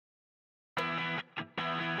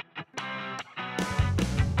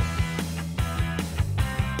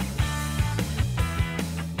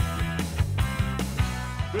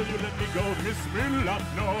Bismillah,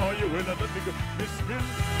 no, you will not let me go. Bismillah.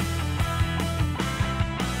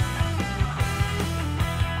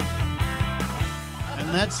 And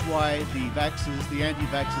that's why the vaxxers, the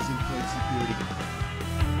anti-vaxxers employed security.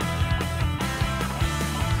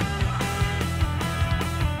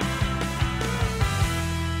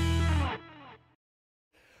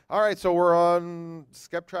 All right, so we're on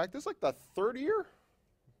Skeptrack. This is like the third year?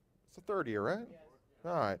 It's the third year, right? Yes.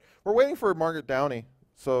 All right. We're waiting for Margaret Downey,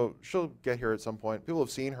 so she'll get here at some point. People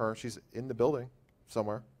have seen her. She's in the building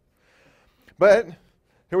somewhere. But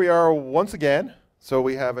here we are once again. So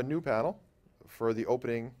we have a new panel for the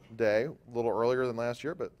opening day, a little earlier than last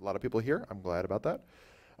year, but a lot of people here. I'm glad about that.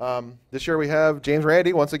 This year we have James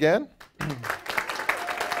Randi once again.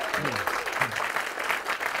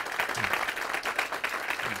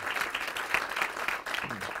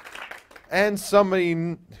 And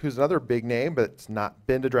somebody who's another big name, but it's not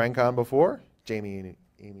been to DragonCon before, Jamy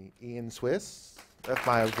and Ian Swiss. If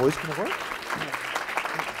my voice can work.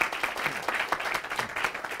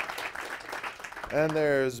 And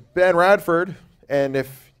there's Ben Radford, and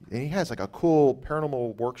he has like a cool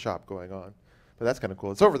paranormal workshop going on, but that's kind of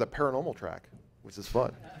cool. It's over the paranormal track, which is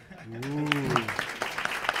fun.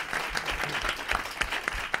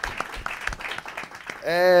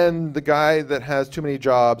 And the guy that has too many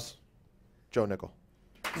jobs, Joe Nickell.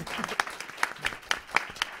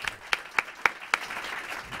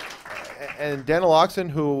 And Dan Loxton,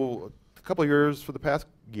 who a couple of years for the past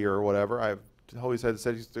year or whatever, I've always said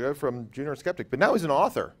he's the guy from Junior Skeptic, but now he's an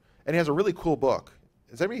author, and he has a really cool book.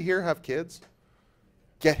 Does everybody here have kids?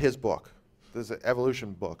 Get his book. This is an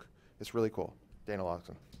evolution book. It's really cool. Dana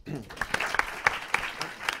Loxton.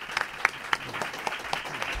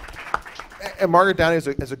 And Margaret Downey is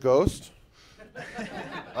a ghost.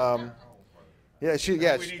 Yeah, We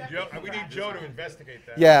need Joe to investigate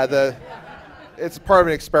that. Yeah, it's part of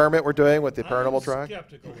an experiment we're doing with the paranormal track.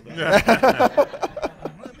 Skeptical about that.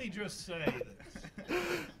 Let me just say this.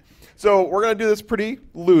 So we're going to do this pretty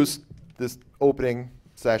loose, this opening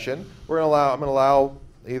session. I'm going to allow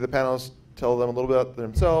either the panelists tell them a little bit about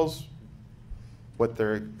themselves, what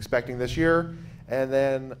they're expecting this year, and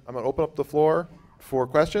then I'm going to open up the floor for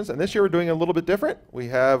questions. And this year we're doing it a little bit different. We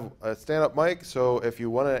have a stand-up mic, so if you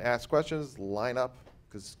want to ask questions, line up,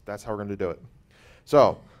 because that's how we're going to do it.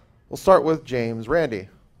 So we'll start with James Randi.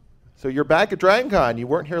 So you're back at DragonCon. You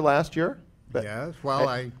weren't here last year. But yes, well,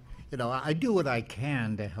 I do what I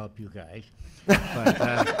can to help you guys. But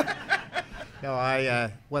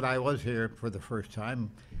when I was here for the first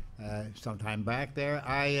time, sometime back there,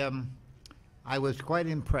 I was quite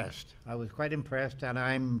impressed. And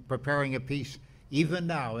I'm preparing a piece even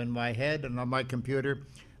now in my head and on my computer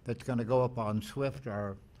that's going to go up on Swift,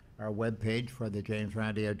 our webpage for the James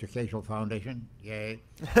Randi Educational Foundation. Yay.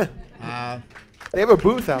 They have a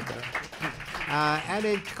booth out there. And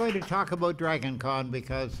it's going to talk about DragonCon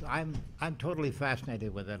because I'm totally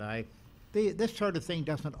fascinated with it. This sort of thing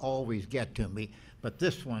doesn't always get to me, but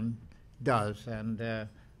this one does, and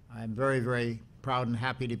I'm very, very proud and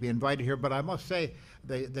happy to be invited here. But I must say,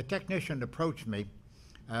 the technician approached me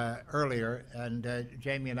earlier, and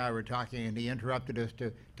Jamy and I were talking, and he interrupted us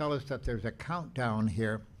to tell us that there's a countdown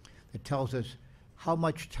here that tells us how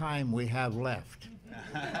much time we have left.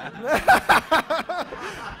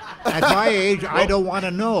 At my age, I don't want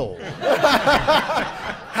to know.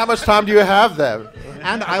 How much time do you have then?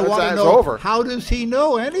 And I want to know, how does he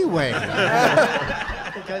know anyway?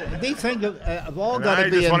 These things have all got to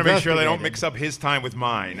be investigated. I just want to make sure they don't mix up his time with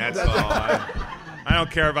mine. That's all. I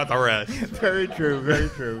don't care about the rest. Very true, very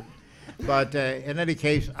true. But in any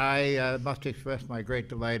case, I must express my great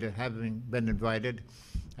delight at having been invited.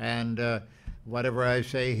 And whatever I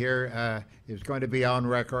say here is going to be on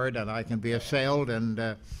record, and I can be assailed and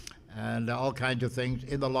all kinds of things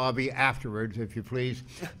in the lobby afterwards, if you please.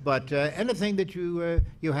 But anything that you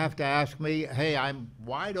have to ask me, hey, I'm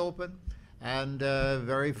wide open and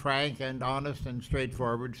very frank and honest and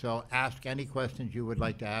straightforward. So ask any questions you would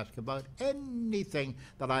like to ask about anything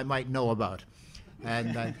that I might know about.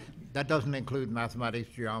 And that doesn't include mathematics,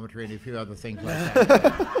 geometry, and a few other things like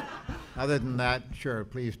that. Other than that, sure,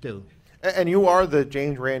 please do. And you are the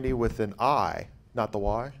James Randi with an I, not the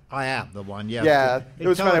Y? I am the one, yes. Yeah, it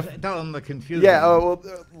was kind of... Tell them the confusion. Yeah, well,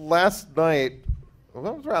 last night, well,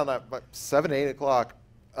 it was around that, like 7, 8 o'clock,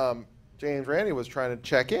 James Randi was trying to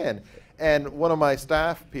check in. And one of my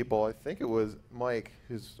staff people, I think it was Mike,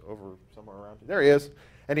 who's over somewhere around here. There he is.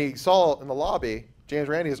 And he saw in the lobby, James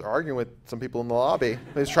Randi is arguing with some people in the lobby.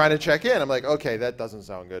 He's trying to check in. I'm like, okay, that doesn't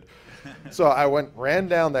sound good. So I ran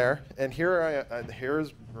down there, and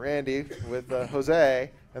here's Randi with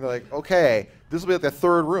Jose, and they're like, okay, this will be at the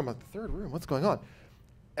third room. I'm like, the third room? What's going on?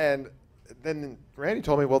 And then Randy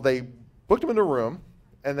told me, well, they booked him in a room,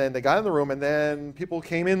 and then they got in the room, and then people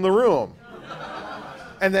came in the room.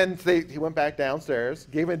 And then he went back downstairs,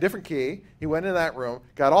 gave him a different key. He went in that room,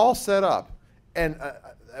 got all set up, and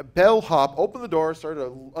a bellhop opened the door, started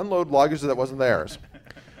to unload luggage that wasn't theirs.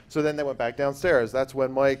 So then they went back downstairs. That's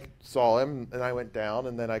when Mike saw him, and I went down,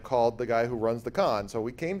 and then I called the guy who runs the con. So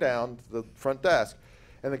we came down to the front desk,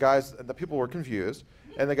 and the people were confused.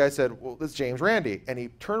 And the guy said, well, this is James Randi. And he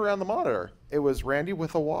turned around the monitor. It was Randy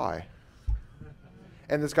with a Y.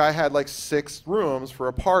 And this guy had like 6 rooms for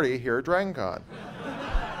a party here at DragonCon.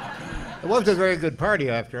 It was a very good party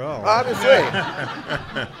after all. Obviously.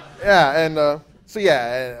 Yeah, and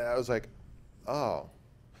and I was like, oh.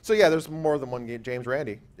 So yeah, there's more than one James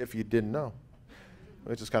Randi, if you didn't know,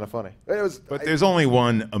 which is kind of funny. But there's only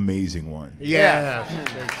one amazing one. Yeah,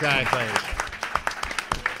 exactly.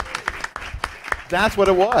 That's what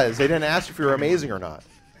it was. They didn't ask if you were amazing or not.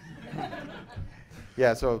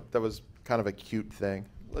 Yeah, so that was kind of a cute thing.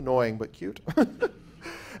 Annoying, but cute.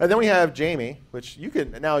 And then we have Jamy, which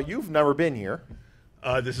you've never been here.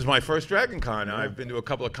 This is my first DragonCon. I've been to a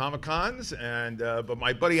couple of Comic-Cons, but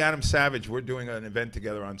my buddy Adam Savage, we're doing an event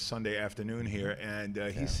together on Sunday afternoon here, and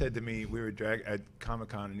he said to me, we were at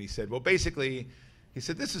Comic-Con, and he said, well, basically, he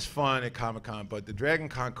said, this is fun at Comic-Con, but the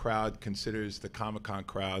DragonCon crowd considers the Comic-Con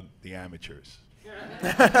crowd the amateurs.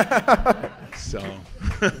 So.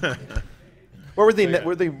 Well,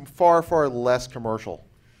 we're the far, far less commercial.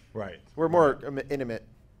 Right. We're more intimate.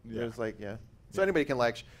 Yeah. It's like, so anybody can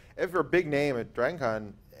if you're a big name at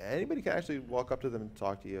DragonCon, anybody can actually walk up to them and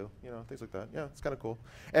talk to you, things like that. Yeah, it's kind of cool.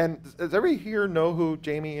 And does everybody here know who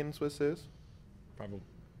Jamy in Swiss is? Probably.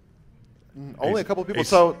 Only a couple of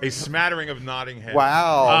people. A smattering of nodding heads.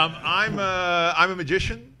 Wow. I'm a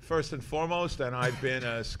magician, first and foremost, and I've been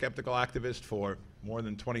a skeptical activist for more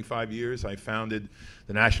than 25 years. I founded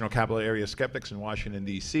the National Capital Area Skeptics in Washington,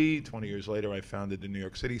 D.C. 20 years later, I founded the New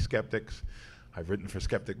York City Skeptics. I've written for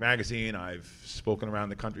Skeptic Magazine. I've spoken around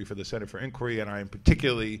the country for the Center for Inquiry, and I am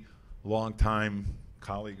particularly a longtime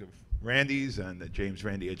colleague of Randy's and the James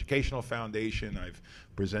Randi Educational Foundation. I've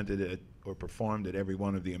presented or performed at every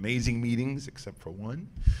one of the amazing meetings except for one.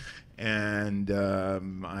 And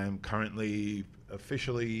I am currently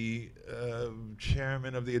officially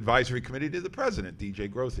chairman of the advisory committee to the president, DJ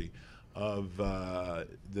Grothy, of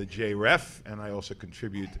the JREF, and I also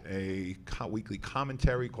contribute a weekly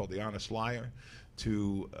commentary called The Honest Liar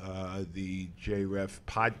to the JREF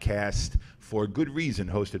podcast For Good Reason,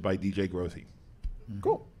 hosted by DJ Grothy.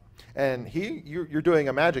 Cool. And you're doing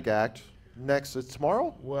a magic act it's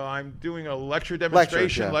tomorrow? Well, I'm doing a lecture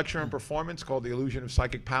demonstration, Lecture and performance called The Illusion of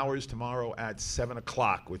Psychic Powers tomorrow at 7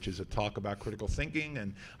 o'clock, which is a talk about critical thinking,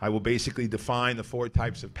 and I will basically define the 4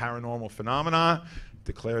 types of paranormal phenomena,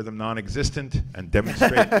 declare them non-existent, and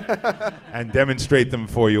demonstrate them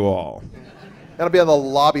for you all. That'll be on the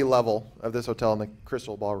lobby level of this hotel in the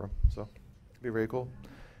Crystal Ballroom, so it'll be very cool.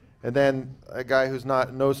 And then a guy who's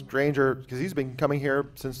no stranger, because he's been coming here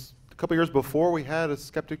since a couple years before we had a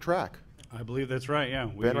Skeptrack. I believe that's right, yeah.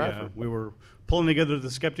 Radford. We were pulling together the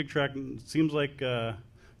Skeptrack, it seems like,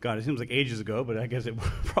 it seems like ages ago, but I guess it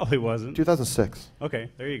probably wasn't. 2006. Okay,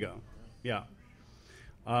 there you go. Yeah.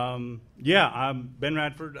 I'm Ben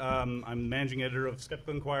Radford. I'm managing editor of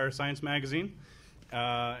Skeptical Inquirer Science Magazine,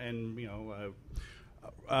 and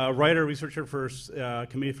writer, researcher for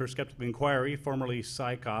Committee for Skeptical Inquiry, formerly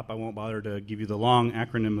SciCop. I won't bother to give you the long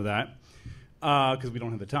acronym of that because we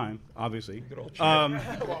don't have the time, obviously. Good old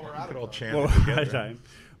chant. While we're out of time.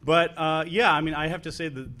 But I have to say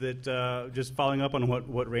that just following up on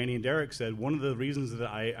what Randy and Derek said, one of the reasons that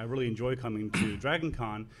I really enjoy coming to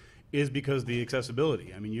DragonCon is because the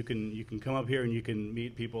accessibility. I mean, you can come up here and you can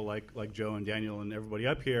meet people like Joe and Daniel and everybody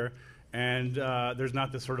up here, and there's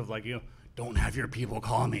not this sort of don't have your people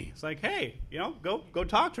call me. It's like, hey, go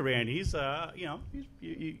talk to Randy. He's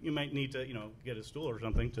you might need to get a stool or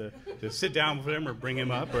something to sit down with him or bring him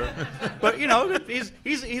up, but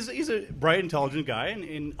he's a bright, intelligent guy,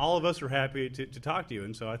 and all of us are happy to talk to you.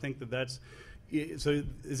 And so I think that's it's a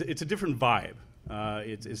different vibe.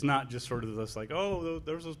 It's not just sort of this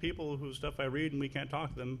there's those people whose stuff I read and we can't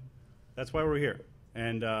talk to them. That's why we're here,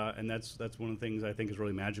 and that's one of the things I think is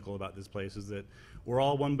really magical about this place is that we're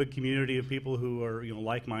all one big community of people who are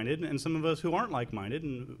like-minded, and some of us who aren't like-minded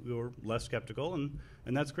and who are less skeptical, and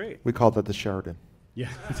that's great. We call that the Sheridan. Yeah,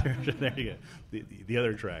 there you go. The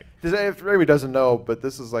other track. If everybody doesn't know, but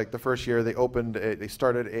this is like the first year they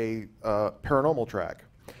started a paranormal track,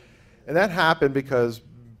 and that happened because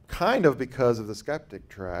of the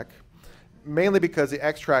Skeptrack, mainly because the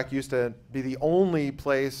X track used to be the only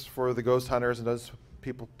place for the ghost hunters and those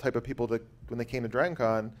type of people that when they came to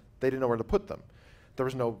DragonCon they didn't know where to put them. There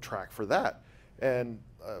was no track for that. And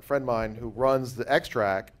a friend of mine who runs the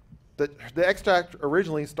X-Track, the X-Track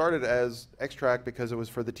originally started as X-Track because it was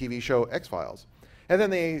for the TV show X-Files. And then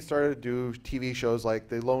they started to do TV shows like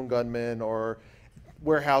The Lone Gunman or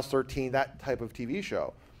Warehouse 13, that type of TV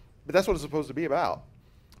show. But that's what it's supposed to be about.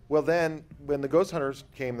 Well, then when the Ghost Hunters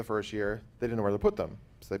came the first year, they didn't know where to put them.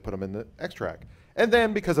 So they put them in the X-Track. And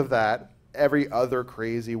then because of that, every other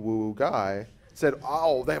crazy woo-woo guy said,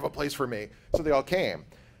 oh, they have a place for me. So they all came.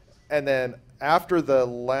 And then after the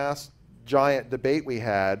last giant debate we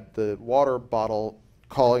had, the water bottle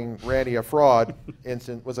calling Randy a fraud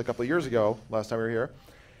incident was a couple of years ago, last time we were here.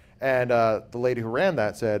 And the lady who ran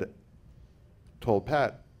that told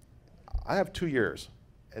Pat, I have 2 years,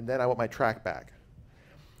 and then I want my track back.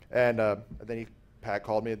 And then Pat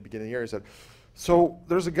called me at the beginning of the year and said, so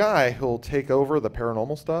there's a guy who'll take over the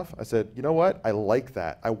paranormal stuff. I said, you know what? I like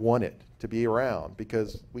that. I want it to be around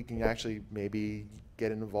because we can actually maybe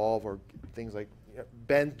get involved or things like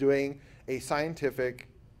Ben's doing a scientific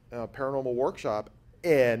paranormal workshop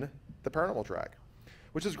in the paranormal track,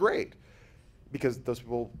 which is great because those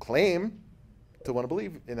people claim to want to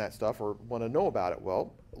believe in that stuff or want to know about it.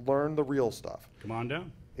 Well, learn the real stuff. Come on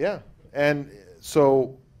down. Yeah. And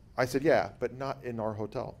so I said, yeah, but not in our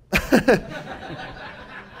hotel.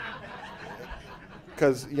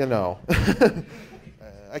 Because,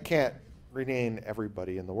 I can't rename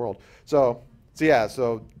everybody in the world. So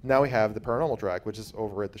now we have the paranormal track, which is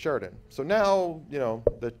over at the Sheraton. So now,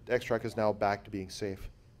 the X-Track is now back to being safe,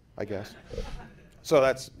 I guess. So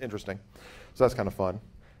that's interesting. So that's kind of fun.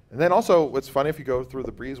 And then also, it's funny if you go through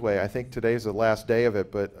the breezeway. I think today's the last day of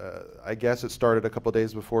it, but I guess it started a couple of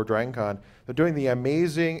days before DragonCon. They're doing the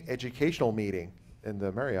amazing educational meeting in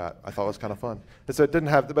the Marriott. I thought it was kind of fun. So it didn't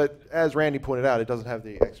have, but as Randy pointed out, it doesn't have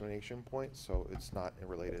the exclamation point, so it's not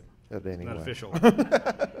related in any way. Not official.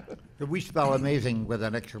 We spell amazing with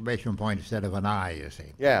an exclamation point instead of an I, you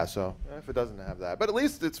see. Yeah, so if it doesn't have that. But at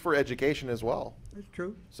least it's for education as well. That's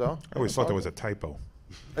true. So I always thought that was a typo.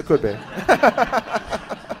 It could be.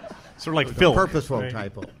 Sort of like It's Phil. a purposeful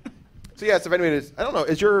typo. So yes, if anybody is, I don't know,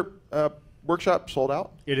 is your workshop sold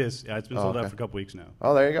out? It is. Yeah, it's been sold okay. out for a couple weeks now.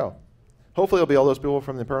 Oh, there you go. Hopefully it'll be all those people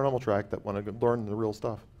from the paranormal track that want to learn the real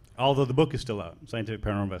stuff. Although the book is still out, Scientific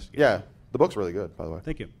Paranormal Investigation. Yeah, the book's really good, by the way.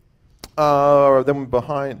 Thank you. Then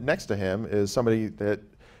next to him is somebody that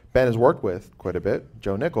Ben has worked with quite a bit,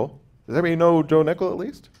 Joe Nickell. Does everybody know Joe Nickell at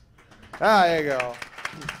least? There you go.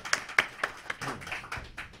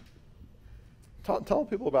 Tell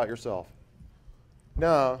people about yourself.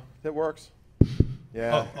 No, it works.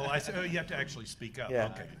 Yeah. You have to actually speak up.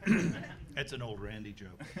 Yeah. Okay. That's an old Randy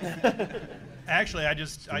joke. Actually, I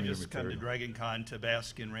just come to DragonCon to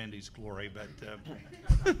bask in Randy's glory, but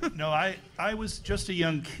no, I was just a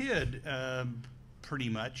young kid, pretty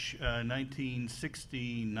much,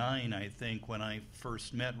 1969, I think, when I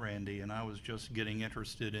first met Randy, and I was just getting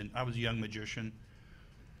interested in. I was a young magician,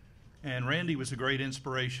 and Randy was a great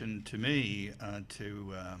inspiration to me. I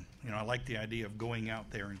like the idea of going out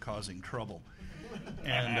there and causing trouble.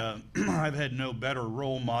 And I've had no better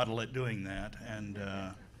role model at doing that. And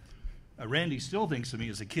Randy still thinks of me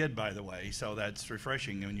as a kid, by the way, so that's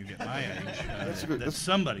refreshing when you get my age. That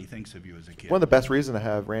somebody thinks of you as a kid. One of the best reasons to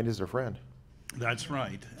have Randy as a friend. That's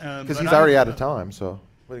right. Because he's already out of time, so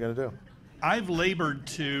what are you going to do? I've labored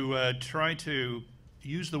to try to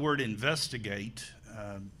use the word investigate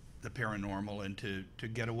the paranormal and to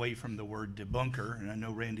get away from the word debunker, and I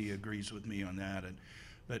know Randy agrees with me on that.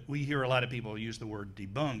 But we hear a lot of people use the word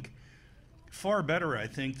debunk. Far better, I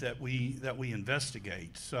think, that we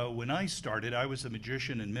investigate. So when I started, I was a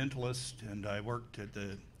magician and mentalist, and I worked at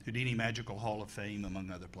the Houdini Magical Hall of Fame,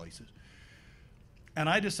 among other places. And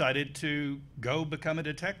I decided to go become a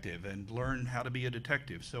detective and learn how to be a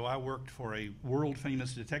detective. So I worked for a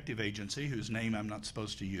world-famous detective agency whose name I'm not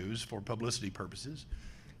supposed to use for publicity purposes.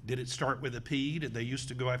 Did it start with a P? Did they used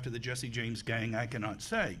to go after the Jesse James gang? I cannot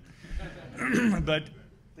say. But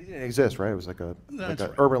They didn't exist, right? It was like an right.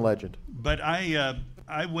 urban legend. But I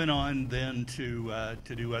went on then to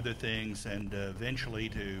do other things and eventually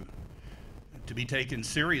to be taken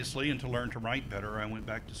seriously and to learn to write better. I went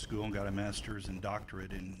back to school and got a master's and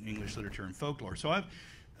doctorate in English literature and folklore. So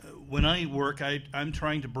when I work, I'm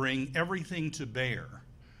trying to bring everything to bear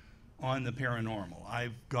on the paranormal.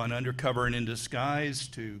 I've gone undercover and in disguise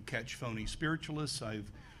to catch phony spiritualists.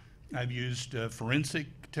 I've used forensic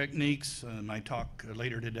techniques. My talk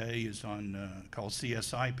later today is on called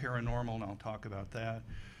CSI Paranormal, and I'll talk about that.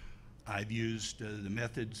 I've used the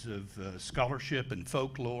methods of scholarship and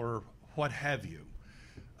folklore, what have you,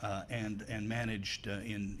 and managed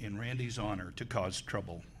in Randy's honor to cause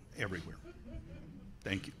trouble everywhere.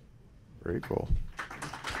 Thank you. Very cool.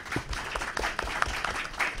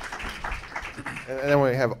 And then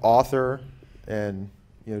we have author and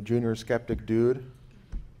junior skeptic dude,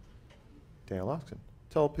 Daniel Loxton.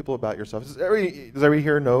 Tell people about yourself. Does everybody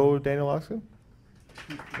here know Daniel Loxton?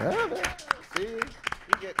 Yeah, see, you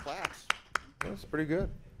get claps. That's pretty good.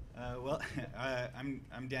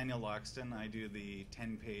 I'm Daniel Loxton. I do the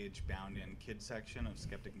 10-page bound-in kids section of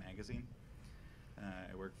Skeptic magazine.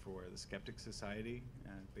 I work for the Skeptics Society,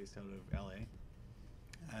 based out of LA.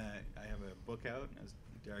 I have a book out, as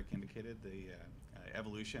Derek indicated, the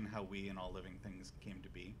Evolution: How We and All Living Things Came to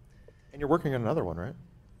Be. And you're working on another one, right?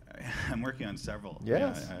 I'm working on several.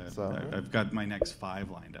 Yes. Yeah, I've got my next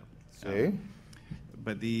 5 lined up. See?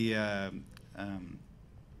 But the I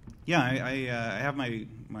have my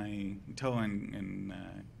toe in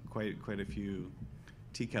quite a few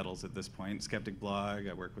tea kettles at this point. Skeptic blog.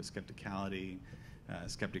 I work with Skepticality,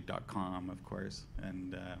 Skeptic.com, of course,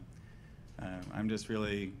 and I'm just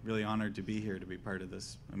really honored to be here to be part of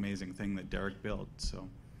this amazing thing that Derek built. So,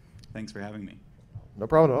 thanks for having me. No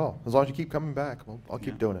problem at all. As long as you keep coming back, I'll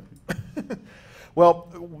keep doing it. Well,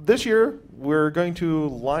 this year we're going to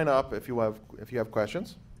line up if you have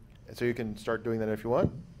questions, so you can start doing that if you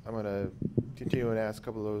want. I'm going to continue and ask a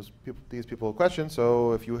couple of these people questions.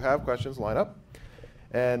 So if you have questions, line up.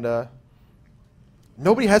 And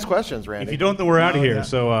nobody has questions, Randy. If you don't, then we're out of here. Yeah.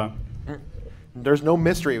 So. There's no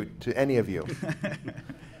mystery to any of you.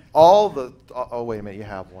 Oh, wait a minute, you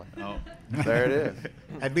have one. Oh. There it is.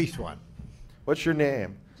 At least one. What's your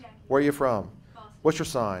name? Jamy. Where are you from? Boston. What's your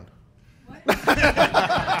sign? What?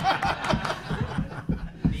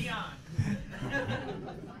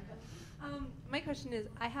 My question is,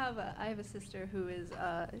 I have a sister who is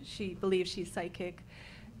she believes she's psychic,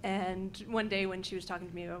 and one day when she was talking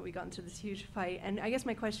to me about, we got into this huge fight. And I guess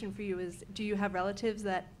my question for you is, do you have relatives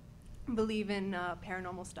that believe in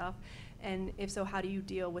paranormal stuff, and if so, how do you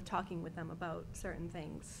deal with talking with them about certain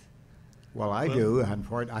things? Well, I do.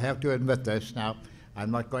 I have to admit this. Now,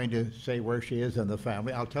 I'm not going to say where she is in the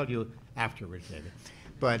family. I'll tell you afterwards, maybe.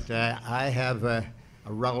 But I have a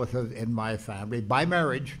relative in my family, by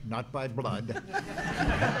marriage, not by blood,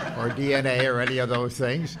 or DNA or any of those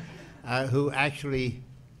things, who actually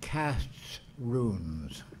casts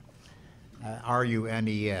runes,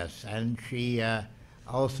 R-U-N-E-S. And she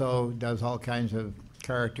also does all kinds of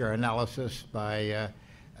character analysis by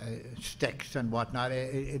sticks and whatnot.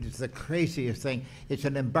 It is the craziest thing. It's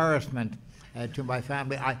an embarrassment to my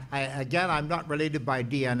family. I'm not related by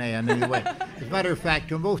DNA in any way. As a matter of fact,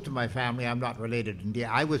 to most of my family, I'm not related in DNA.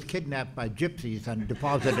 I was kidnapped by gypsies and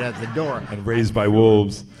deposited at the door. And raised by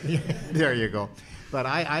wolves. There you go. But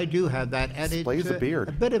I do have that, and Displays it's the beard.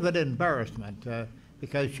 a bit of an embarrassment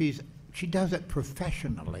because she does it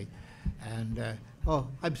professionally, and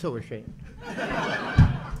I'm so ashamed.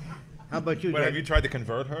 How about you? Wait, Jack? have you tried to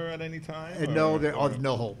convert her at any time? No, or-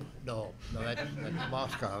 no hope. No, that's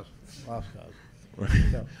lost cause. Lost cause.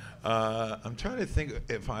 So, I'm trying to think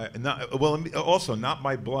if also not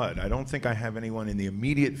my blood. I don't think I have anyone in the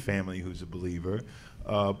immediate family who's a believer.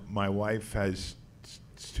 My wife has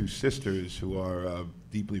 2 sisters who are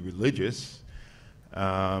deeply religious.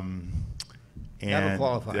 That would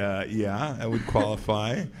qualify. Yeah, I would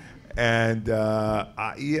qualify. And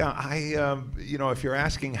if you're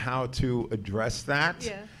asking how to address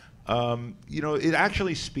that, it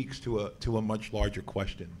actually speaks to a much larger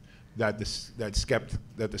question that the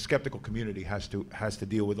skeptical community has to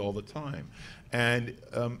deal with all the time. And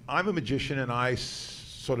I'm a magician, and I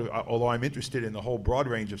although I'm interested in the whole broad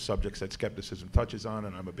range of subjects that skepticism touches on,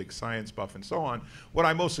 and I'm a big science buff and so on, what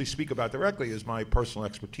I mostly speak about directly is my personal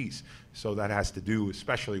expertise. So that has to do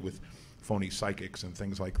especially with phony psychics and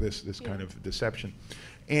things like this kind of deception.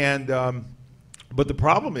 And but the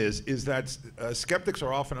problem is that skeptics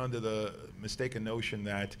are often under the mistaken notion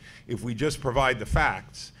that if we just provide the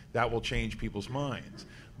facts, that will change people's minds.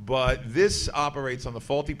 But this operates on the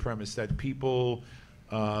faulty premise that people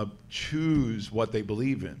choose what they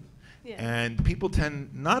believe in. Yeah. And people tend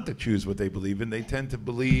not to choose what they believe in. They tend to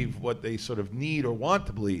believe what they sort of need or want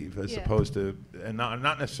to believe, as opposed to, and not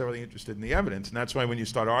necessarily interested in the evidence. And that's why when you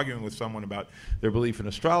start arguing with someone about their belief in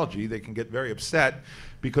astrology, they can get very upset,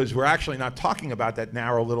 because we're actually not talking about that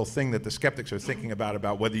narrow little thing that the skeptics are thinking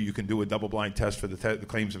about whether you can do a double-blind test for the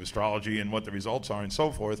claims of astrology and what the results are and so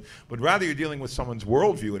forth. But rather, you're dealing with someone's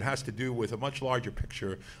worldview. It has to do with a much larger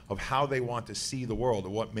picture of how they want to see the world, or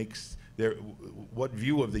what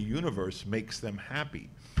view of the universe makes them happy.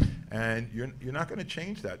 And you're not going to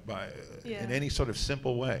change that by Yeah. in any sort of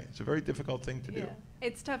simple way. It's a very difficult thing to do. Yeah.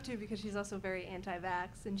 It's tough too because she's also very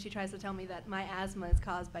anti-vax, and she tries to tell me that my asthma is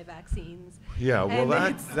caused by vaccines. Yeah, well,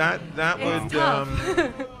 And that would it's tough.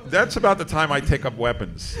 that's about the time I take up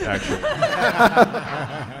weapons, actually.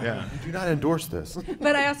 Yeah. We do not endorse this.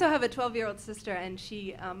 But I also have a 12-year-old sister, and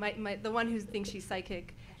she, the one who thinks she's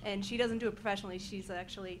psychic, and she doesn't do it professionally. She's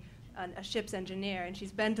actually a ship's engineer, and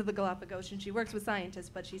she's been to the Galapagos, and she works with scientists,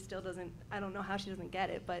 but she still doesn't, I don't know how she doesn't get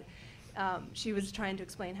it, but she was trying to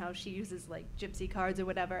explain how she uses like gypsy cards or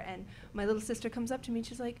whatever, and my little sister comes up to me and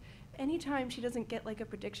she's like, anytime she doesn't get like a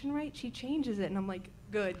prediction right, she changes it, and I'm like,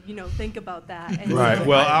 good, think about that. And Right. so-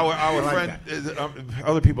 Well, our friend,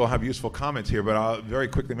 other people have useful comments here, but I'll very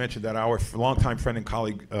quickly mention that our longtime friend and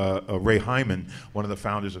colleague, Ray Hyman, one of the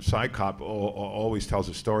founders of PsyCop, always tells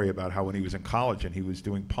a story about how when he was in college and he was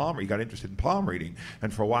doing palm, he got interested in palm reading,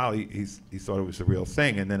 and for a while he thought it was the real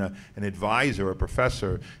thing, and then an advisor, a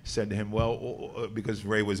professor, said to him, well, because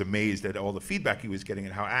Ray was amazed at all the feedback he was getting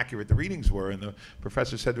and how accurate the readings were, and the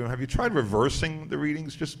professor said to him, have you tried reversing the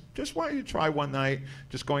readings? Just why don't you try one night,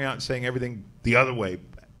 just going out and saying everything the other way,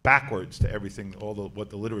 backwards to everything, what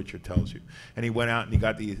the literature tells you. And he went out and he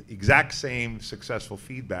got the exact same successful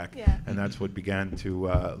feedback, Yeah. and that's what began to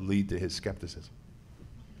lead to his skepticism.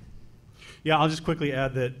 Yeah, I'll just quickly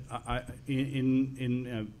add that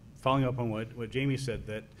in following up on what Jamy said,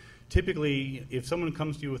 that typically if someone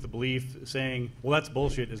comes to you with a belief saying, well, that's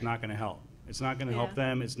bullshit, is not going to help. It's not going to help Yeah.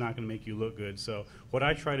 them. It's not going to make you look good. So what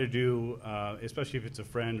I try to do, especially if it's a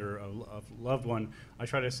friend or a loved one, I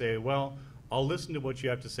try to say, well, I'll listen to what you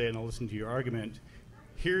have to say and I'll listen to your argument.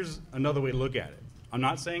 Here's another way to look at it. I'm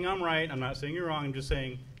not saying I'm right. I'm not saying you're wrong. I'm just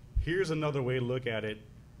saying, here's another way to look at it.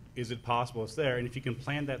 Is it possible it's there? And if you can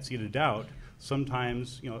plant that seed of doubt,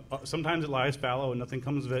 sometimes, sometimes it lies fallow and nothing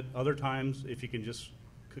comes of it. Other times, if you can just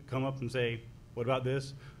come up and say, what about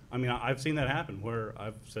this? I mean, I've seen that happen where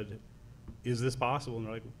I've said, is this possible? And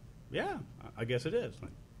they're like, yeah, I guess it is. I'm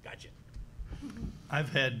like, gotcha. I've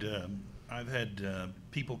had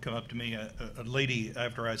people come up to me. A lady,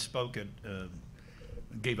 after I spoke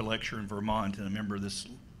gave a lecture in Vermont, and I remember this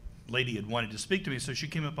lady had wanted to speak to me, so she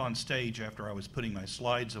came up on stage after I was putting my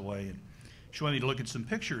slides away, and she wanted me to look at some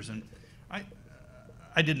pictures, and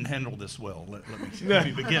I didn't handle this well. Let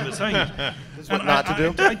me begin by saying it. This is what not to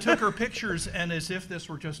do. I took her pictures, and as if this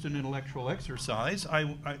were just an intellectual exercise,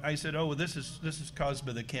 I said, "Oh, well, this is caused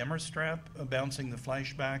by the camera strap bouncing the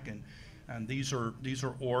flashback, and these are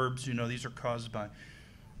orbs. These are caused by."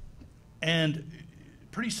 And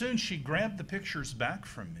pretty soon she grabbed the pictures back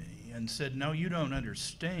from me and said, "No, you don't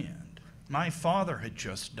understand. My father had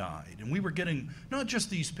just died, and we were getting not just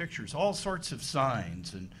these pictures, all sorts of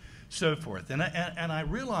signs and so forth." And I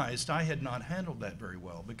realized I had not handled that very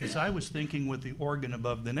well because I was thinking with the organ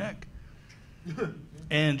above the neck,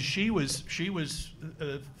 and she was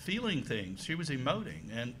feeling things. She was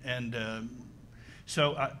emoting, and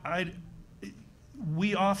so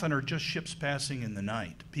we often are just ships passing in the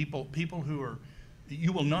night. People who are,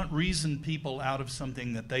 you will not reason people out of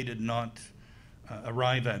something that they did not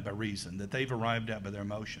arrive at by reason, that they've arrived at by their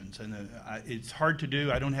emotions. And it's hard to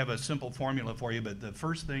do. I don't have a simple formula for you, but the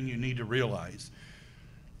first thing you need to realize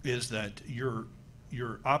is that you're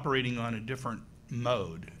operating on a different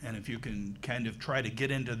mode. And if you can kind of try to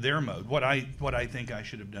get into their mode, what I think I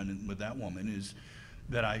should have done with that woman is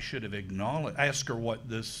that I should have asked her what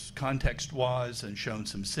this context was and shown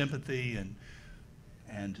some sympathy and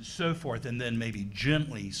so forth, and then maybe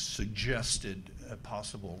gently suggested a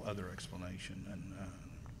possible other explanation.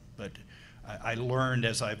 But I learned,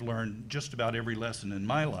 as I've learned just about every lesson in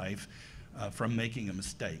my life, from making a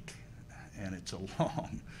mistake. And it's a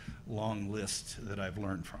long list that I've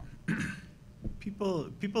learned from.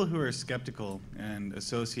 People who are skeptical and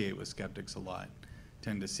associate with skeptics a lot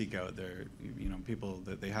tend to seek out their, people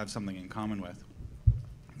that they have something in common with.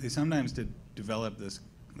 They sometimes develop this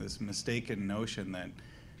mistaken notion that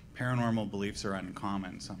paranormal beliefs are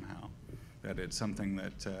uncommon somehow, that it's something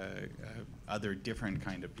that other different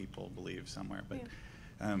kind of people believe somewhere. But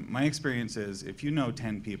my experience is if you know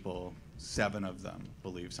 10 people, 7 of them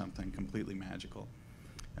believe something completely magical.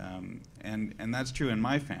 And that's true in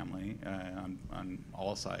my family, on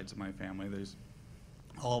all sides of my family. There's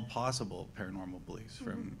all possible paranormal beliefs,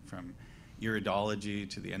 from iridology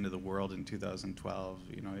to the end of the world in 2012.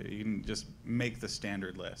 You can just make the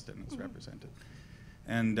standard list and it's represented.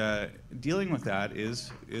 And dealing with that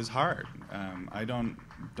is hard. I don't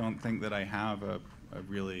think that I have a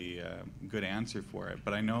really good answer for it,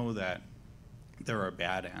 but I know that there are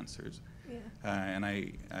bad answers. Yeah. And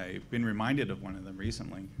I've been reminded of one of them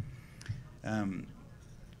recently.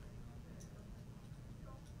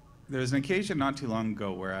 There was an occasion not too long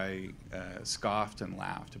ago where I scoffed and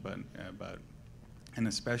laughed about an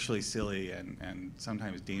especially silly and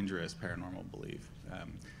sometimes dangerous paranormal belief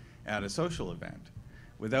at a social event,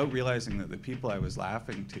 without realizing that the people I was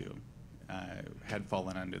laughing to had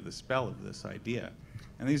fallen under the spell of this idea.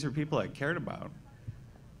 And these are people I cared about,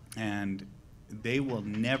 and they will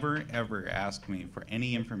never, ever ask me for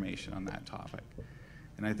any information on that topic.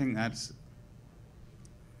 And I think that's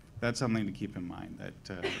something to keep in mind,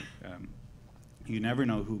 that you never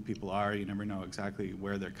know who people are, you never know exactly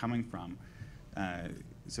where they're coming from,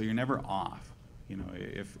 so you're never off. You know,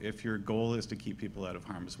 if your goal is to keep people out of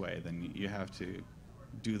harm's way, then you have to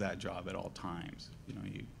do that job at all times. You know,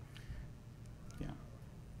 yeah.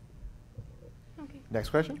 Okay. Next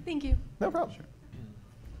question? Thank you. No problem. Sure.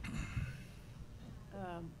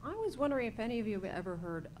 I was wondering if any of you have ever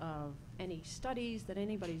heard of any studies that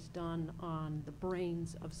anybody's done on the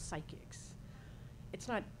brains of psychics. It's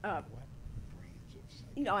not,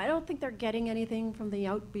 you know, I don't think they're getting anything from the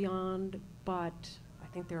out beyond, but I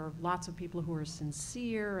think there are lots of people who are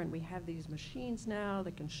sincere, and we have these machines now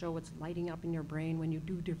that can show what's lighting up in your brain when you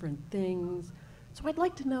do different things. So I'd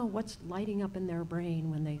like to know what's lighting up in their brain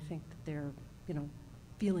when they think that they're, you know,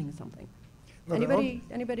 feeling something. Well,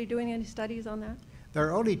 Anybody doing any studies on that? There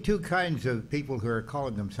are only two kinds of people who are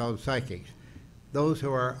calling themselves psychics: those who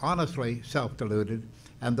are honestly self-deluded,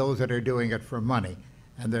 and those that are doing it for money.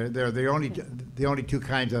 And they're the only two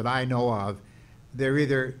kinds that I know of. They're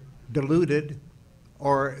either deluded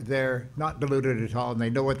or they're not deluded at all, and they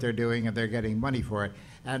know what they're doing and they're getting money for it.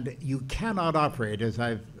 And you cannot operate, as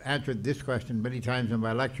I've answered this question many times in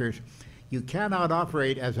my lectures, you cannot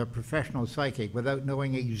operate as a professional psychic without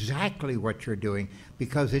knowing exactly what you're doing,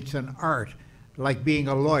 because it's an art. Like being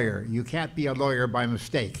a lawyer, you can't be a lawyer by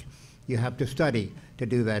mistake. You have to study to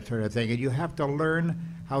do that sort of thing, and you have to learn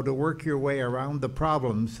how to work your way around the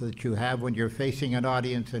problems that you have when you're facing an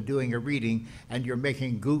audience and doing a reading and you're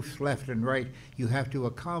making goofs left and right. You have to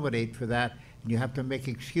accommodate for that, and you have to make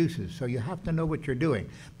excuses. So you have to know what you're doing.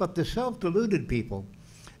 But the self-deluded people,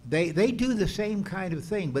 they do the same kind of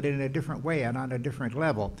thing, but in a different way and on a different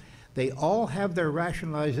level. They all have their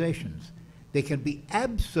rationalizations. They can be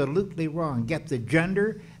absolutely wrong, get the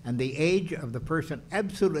gender and the age of the person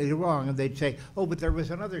absolutely wrong, and they'd say, oh, but there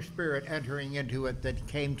was another spirit entering into it that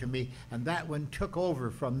came to me, and that one took over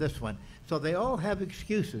from this one. So they all have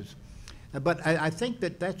excuses. But I think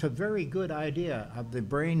that that's a very good idea of the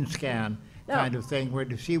brain scan kind of thing, where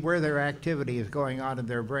to see where their activity is going on in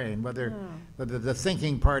their brain, whether the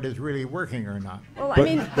thinking part is really working or not. Well,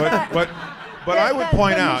 But I would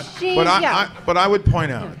point out, machine, but I would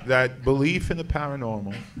point out that belief in the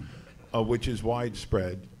paranormal, which is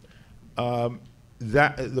widespread,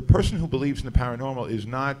 that the person who believes in the paranormal is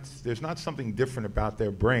not, there's not something different about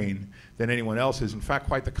their brain than anyone else's. In fact,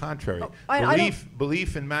 quite the contrary.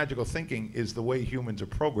 Belief in magical thinking is the way humans are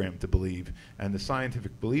programmed to believe, and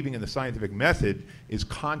believing in the scientific method is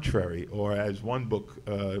contrary, or as one book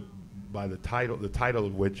by the title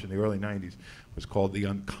of which in the early 90s was called The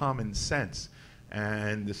Uncommon Sense.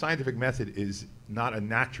 And the scientific method is not a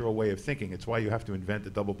natural way of thinking. It's why you have to invent the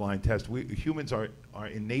double-blind test. Humans are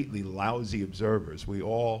innately lousy observers. We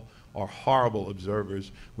all are horrible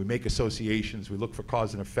observers. We make associations. We look for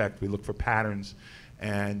cause and effect. We look for patterns.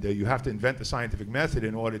 And you have to invent the scientific method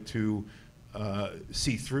in order to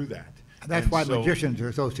see through that. That's why magicians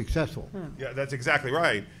are so successful. Yeah, that's exactly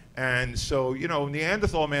right. And so, you know,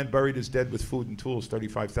 Neanderthal man buried his dead with food and tools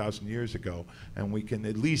 35,000 years ago, and we can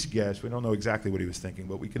at least guess, we don't know exactly what he was thinking,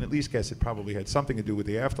 but we can at least guess it probably had something to do with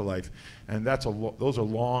the afterlife, and those are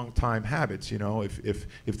long time habits, you know. If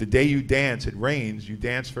the day you dance it rains, you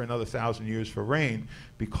dance for another 1,000 years for rain,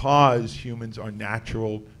 because humans are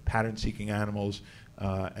natural pattern-seeking animals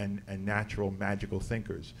and natural magical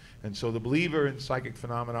thinkers. And so the believer in psychic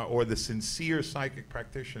phenomena, or the sincere psychic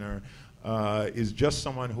practitioner, is just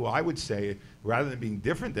someone who I would say, rather than being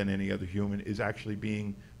different than any other human, is actually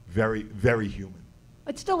being very, very human.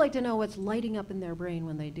 I'd still like to know what's lighting up in their brain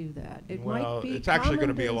when they do that. It might be it's actually going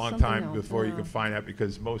to be a long time else. before you can find out,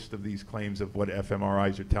 because most of these claims of what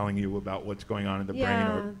fMRIs are telling you about what's going on in the brain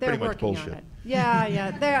are pretty much bullshit. On it.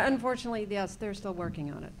 Yeah. They're unfortunately, yes, they're still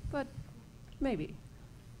working on it, but maybe.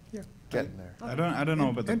 Yeah, getting there. Okay. I don't know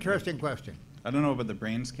about the Interesting question. I don't know about the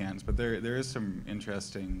brain scans, but there is some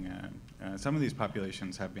interesting. Some of these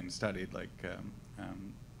populations have been studied. Like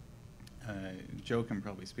Joe can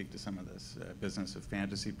probably speak to some of this business of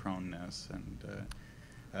fantasy proneness,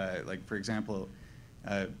 and like for example,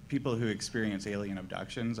 people who experience alien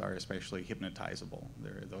abductions are especially hypnotizable.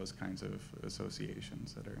 There are those kinds of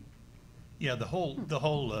associations that are. Yeah, the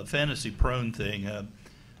whole fantasy prone thing.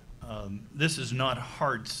 This is not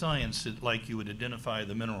hard science like you would identify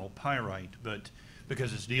the mineral pyrite, but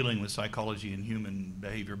because it's dealing with psychology and human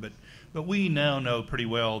behavior. But we now know pretty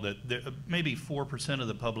well that maybe 4% of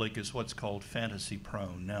the public is what's called fantasy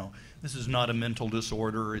prone. Now, this is not a mental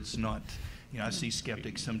disorder. It's not, I see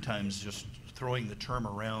skeptics sometimes just throwing the term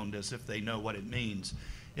around as if they know what it means.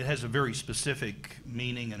 It has a very specific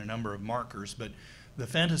meaning and a number of markers, but the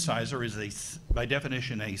fantasizer is, by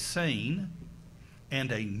definition, a sane and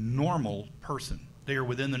a normal person. They are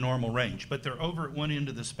within the normal range, but they're over at one end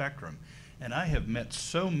of the spectrum. And I have met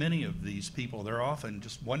so many of these people. They're often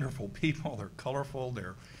just wonderful people. They're colorful.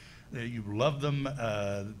 You love them.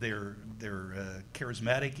 They're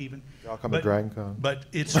charismatic even. Y'all come to Dragon Con. But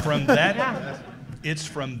it's from that it's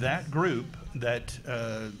from that group that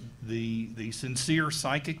the sincere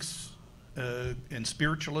psychics and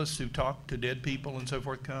spiritualists who talk to dead people and so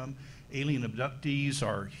forth come. Alien abductees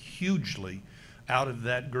are hugely out of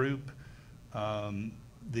that group.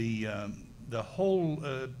 The whole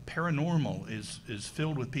paranormal is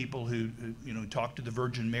filled with people who talk to the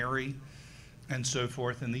Virgin Mary and so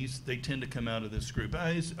forth, and they tend to come out of this group.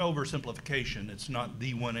 It's oversimplification. It's not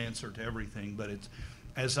the one answer to everything, but it's,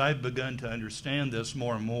 as I've begun to understand this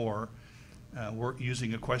more and more, we're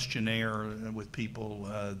using a questionnaire with people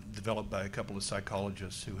developed by a couple of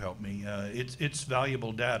psychologists who helped me. It's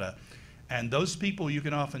valuable data, and those people, you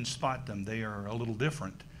can often spot them. They are a little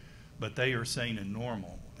different, but they are sane and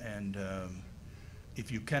normal. And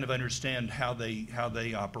if you kind of understand how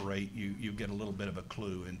they operate, you get a little bit of a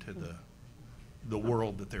clue into the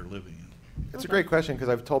world that they're living in. It's a great question, because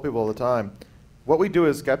I've told people all the time, what we do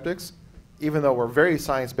as skeptics, even though we're very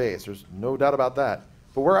science-based, there's no doubt about that,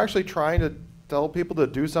 but we're actually trying to tell people to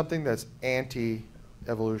do something that's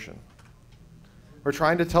anti-evolution. We're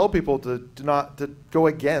trying to tell people to go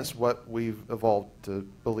against what we've evolved to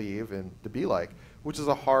believe and to be like, which is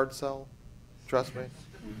a hard sell, trust me.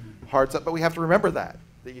 Hard sell, but we have to remember that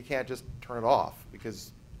you can't just turn it off,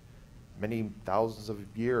 because many thousands of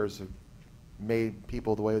years have made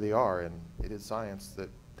people the way they are, and it is science that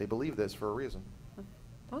they believe this for a reason.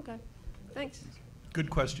 Okay, thanks.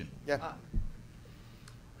 Good question. Yeah.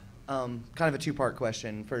 Kind of a two-part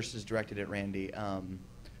question. First is directed at Randy.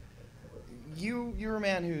 You're a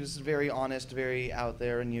man who's very honest, very out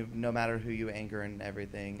there, and no matter who you anger and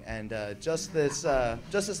everything. And just this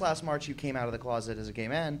last March, you came out of the closet as a gay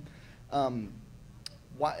man.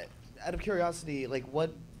 Why, out of curiosity,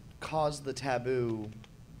 what caused the taboo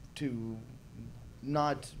to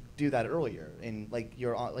not do that earlier, and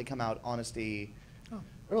come out honesty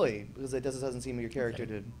early? Because it doesn't seem your character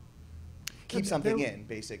to keep something in,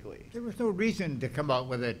 basically. There was no reason to come out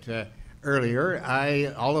with it earlier.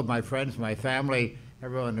 All of my friends, my family,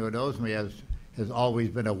 everyone who knows me has always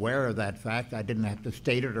been aware of that fact. I didn't have to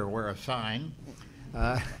state it or wear a sign.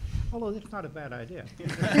 Although that's not a bad idea.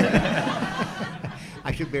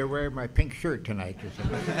 I should be wearing my pink shirt tonight or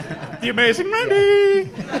something. The amazing Randy!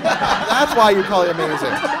 That's why you call it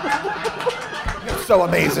amazing. You're so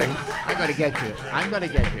amazing. I'm going to get you. I'm going to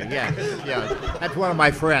get you. Yeah. That's one of my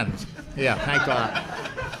friends. Yeah, thank God.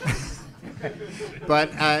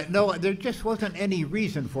 But no, there just wasn't any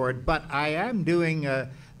reason for it. But I am doing,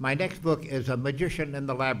 my next book is A Magician in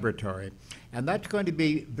the Laboratory. And that's going to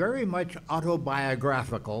be very much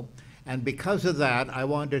autobiographical. And because of that, I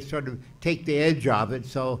wanted to sort of take the edge of it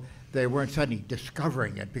so they weren't suddenly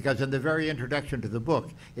discovering it. Because in the very introduction to the book,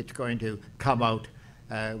 it's going to come out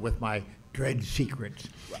with my dread secrets.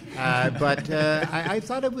 But I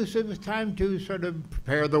thought it was time to sort of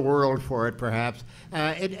prepare the world for it, perhaps.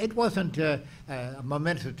 It wasn't a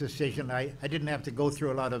momentous decision. I didn't have to go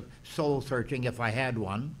through a lot of soul searching if I had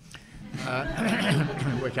one,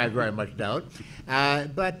 which I very much doubt.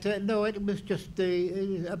 But no, it was just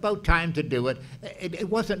about time to do it. It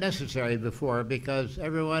wasn't necessary before, because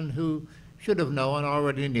everyone who should have known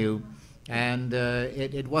already knew. And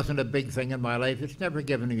it wasn't a big thing in my life. It's never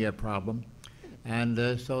given me a problem,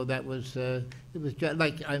 and so that was. It was just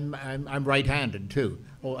like I'm right-handed too.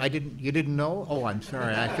 Oh, you didn't know? Oh, I'm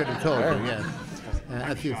sorry. I should have told you. Yes,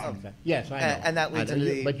 a few things. Yes, I know. And that leads into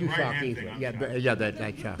the. But you shocked easily. Yeah,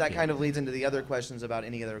 that shocked. That kind of leads into the other questions about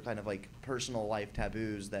any other kind of personal life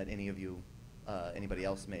taboos that any of you, anybody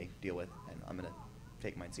else may deal with. And I'm going to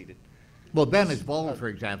take mine seated. Well, Ben is bald, for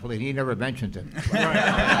example, and he never mentions it.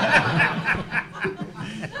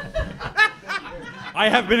 I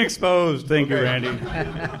have been exposed. Thank you, Randy.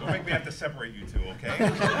 Don't make me have to separate you two, okay?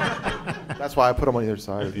 That's why I put them on either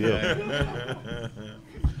side of you.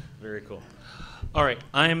 Very cool. All right,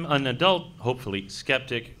 I'm an adult, hopefully,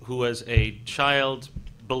 skeptic who as a child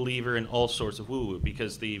believer in all sorts of woo-woo,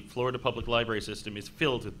 because the Florida Public Library system is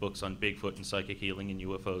filled with books on Bigfoot and psychic healing and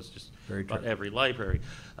UFOs, just about every library.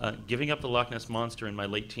 Giving up the Loch Ness Monster in my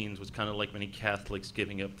late teens was kind of like many Catholics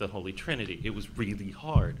giving up the Holy Trinity. It was really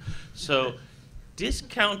hard. So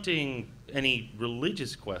discounting any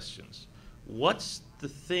religious questions, what's the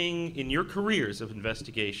thing in your careers of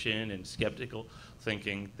investigation and skeptical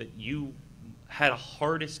thinking that you had a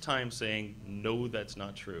hardest time saying, no, that's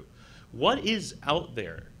not true? What is out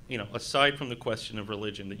there, you know, aside from the question of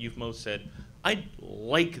religion, that you've most said, I'd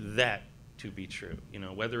like that to be true? You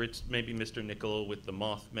know, whether it's maybe Mr. Nickell with the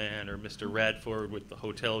Mothman or Mr. Radford with the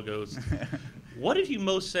hotel ghost. What have you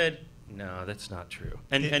most said, no, that's not true?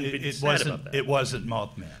 And been sad about that? It wasn't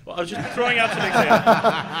Mothman. Well, I was just throwing out some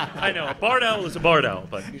examples. I know, a barred owl is a barred owl,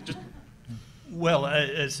 but you just... Well,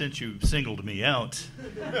 since you singled me out,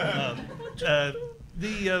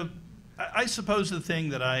 I suppose the thing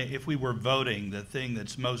that if we were voting, the thing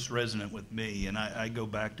that's most resonant with me, and I go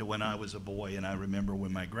back to when I was a boy, and I remember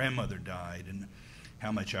when my grandmother died, and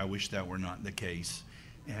how much I wish that were not the case.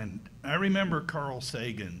 And I remember Carl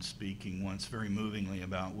Sagan speaking once very movingly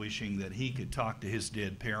about wishing that he could talk to his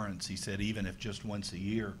dead parents, he said, even if just once a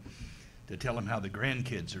year, to tell them how the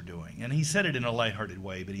grandkids are doing. And he said it in a lighthearted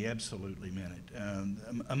way, but he absolutely meant it.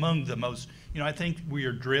 Among the most, you know, I think we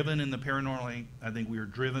are driven in the paranormal, I think we are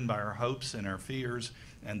driven by our hopes and our fears,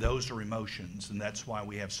 and those are emotions, and that's why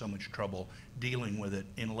we have so much trouble dealing with it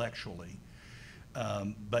intellectually.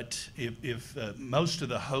 But if most of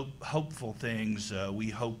the hopeful things, we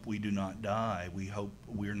hope we do not die, we hope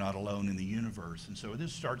we're not alone in the universe, and so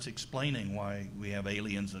this starts explaining why we have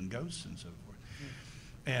aliens and ghosts and so forth.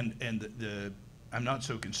 And I'm not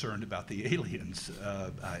so concerned about the aliens.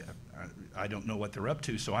 I don't know what they're up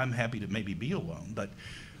to, so I'm happy to maybe be alone. But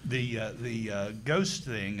the ghost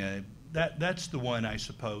thing, that's the one I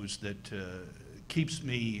suppose that keeps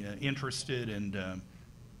me interested. And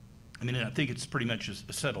I mean, I think it's pretty much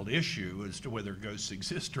a settled issue as to whether ghosts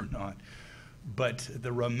exist or not. But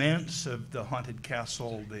the romance of the haunted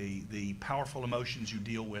castle, the powerful emotions you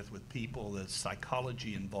deal with people, the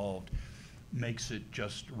psychology involved, makes it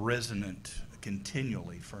just resonant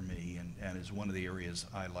continually for me, and is one of the areas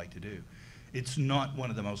I like to do. It's not one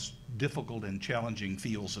of the most difficult and challenging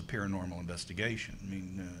fields of paranormal investigation. I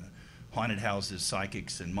mean, haunted houses,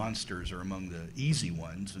 psychics, and monsters are among the easy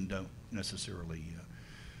ones and don't necessarily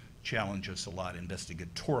challenge us a lot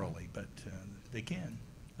investigatorily, but they can.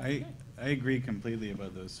 I agree completely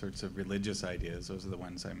about those sorts of religious ideas. Those are the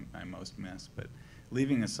ones I most miss. But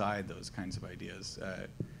leaving aside those kinds of ideas,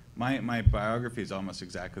 my biography is almost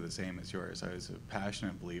exactly the same as yours. I was a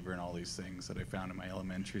passionate believer in all these things that I found in my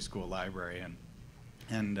elementary school library,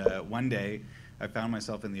 and one day I found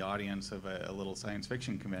myself in the audience of a little science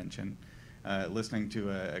fiction convention, listening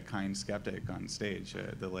to a kind skeptic on stage,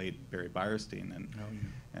 the late Barry Beierstein,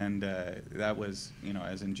 and that was, you know,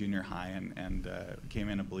 as in junior high, and came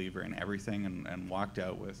in a believer in everything, and walked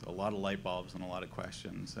out with a lot of light bulbs and a lot of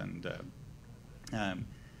questions, and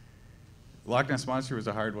Loch Ness Monster was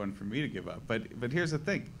a hard one for me to give up, but here's the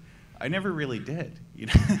thing, I never really did. You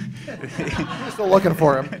know, I'm still looking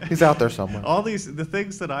for him. He's out there somewhere. All the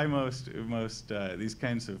things that I most these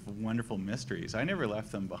kinds of wonderful mysteries, I never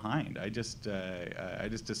left them behind. I just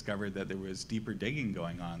discovered that there was deeper digging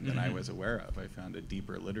going on than I was aware of. I found a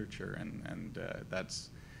deeper literature, and that's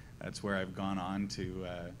where I've gone on to.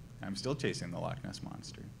 I'm still chasing the Loch Ness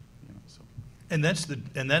Monster. You know, so. And that's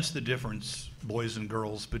the difference, boys and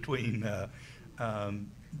girls, between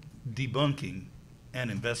debunking and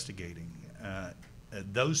investigating.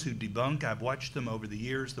 Those who debunk, I've watched them over the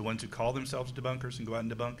years, the ones who call themselves debunkers and go out and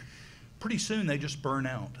debunk, pretty soon they just burn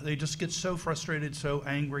out. They just get so frustrated, so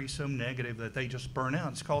angry, so negative that they just burn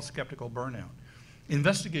out. It's called skeptical burnout.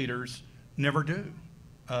 Investigators never do,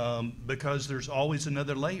 because there's always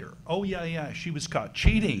another layer. Oh, yeah, she was caught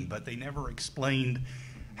cheating, but they never explained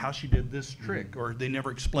how she did this trick, or they never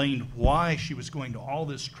explained why she was going to all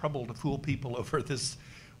this trouble to fool people over this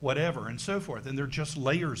whatever, and so forth. And they're just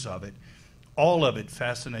layers of it, all of it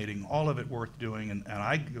fascinating, all of it worth doing. And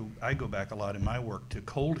I go back a lot in my work to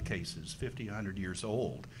cold cases, 50, 100 years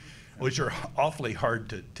old, which are awfully hard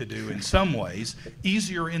to do in some ways,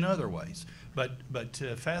 easier in other ways, but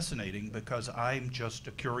fascinating, because I'm just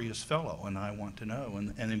a curious fellow and I want to know.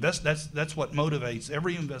 And that's what motivates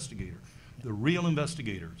every investigator. The real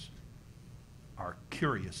investigators are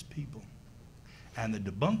curious people, and the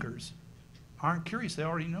debunkers aren't curious. They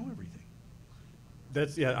already know everything.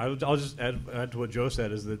 That's, yeah, I'll just add to what Joe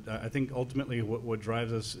said, is that I think ultimately what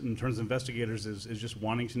drives us in terms of investigators is just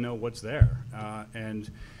wanting to know what's there. And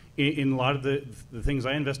in a lot of the things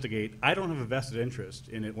I investigate, I don't have a vested interest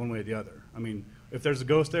in it one way or the other. I mean, if there's a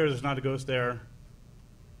ghost there's not a ghost there.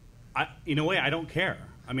 In a way, I don't care.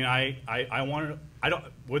 I mean, I want to. I don't.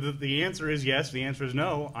 Whether the answer is yes, the answer is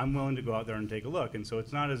no. I'm willing to go out there and take a look. And so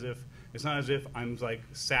it's not as if I'm like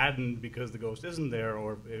saddened because the ghost isn't there,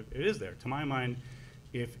 or if it is there. To my mind,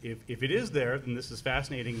 if it is there, then this is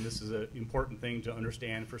fascinating. This is an important thing to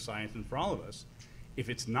understand for science and for all of us. If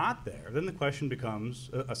it's not there, then the question becomes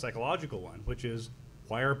a psychological one, which is,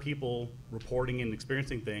 why are people reporting and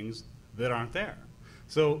experiencing things that aren't there?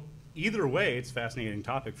 So either way, it's a fascinating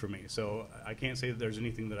topic for me. So I can't say that there's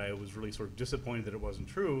anything that I was really sort of disappointed that it wasn't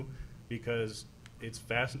true, because it's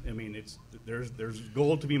fascinating. I mean, there's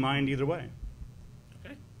gold to be mined either way.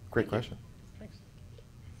 Okay. Great question. Thanks.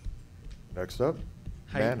 Next up,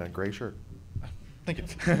 Hi. man in a gray shirt. Thank you.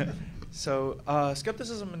 So,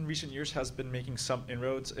 skepticism in recent years has been making some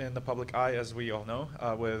inroads in the public eye, as we all know,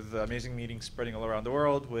 with amazing meetings spreading all around the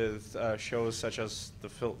world, with shows such as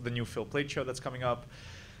the new Phil Plait show that's coming up.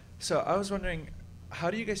 So I was wondering,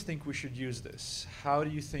 how do you guys think we should use this? How do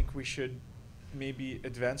you think we should maybe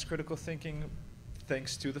advance critical thinking,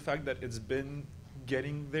 thanks to the fact that it's been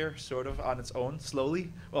getting there sort of on its own,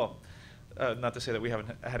 slowly? Well, not to say that we haven't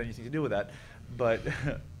had anything to do with that, but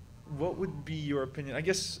what would be your opinion? I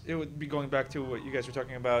guess it would be going back to what you guys were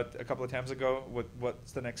talking about a couple of times ago.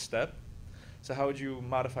 What's the next step? So how would you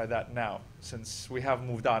modify that now, since we have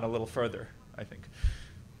moved on a little further, I think?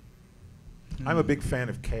 I'm a big fan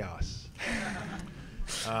of chaos.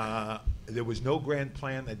 There was no grand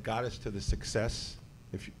plan that got us to the success,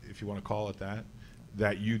 if you want to call it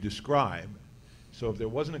that you describe. So if there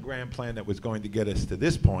wasn't a grand plan that was going to get us to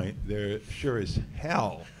this point, there sure as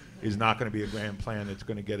hell is not going to be a grand plan that's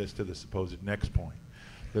going to get us to the supposed next point.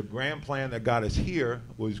 The grand plan that got us here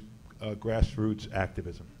was grassroots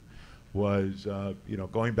activism, was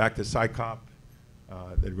going back to PsyCop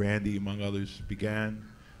that Randi, among others, began,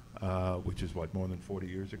 which is what, more than 40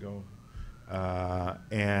 years ago,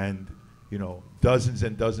 and dozens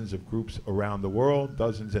and dozens of groups around the world,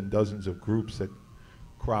 dozens and dozens of groups that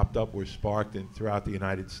cropped up, were sparked throughout the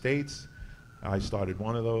United States. I started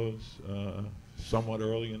one of those somewhat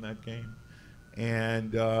early in that game.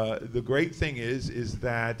 And the great thing is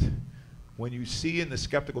that when you see in the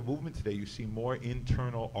skeptical movement today, you see more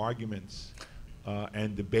internal arguments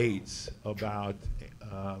and debates about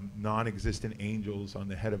non-existent angels on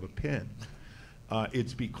the head of a pin.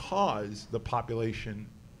 It's because the population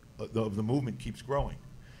of the movement keeps growing,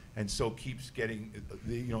 and so keeps getting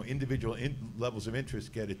individual levels of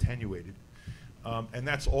interest get attenuated, and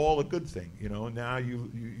that's all a good thing. Now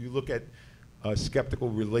you look at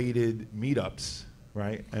skeptical-related meetups,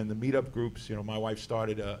 right? And the meetup groups, my wife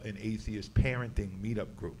started an atheist parenting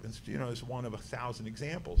meetup group. It's one of 1,000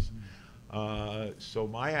 examples. So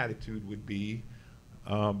my attitude would be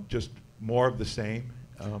just more of the same.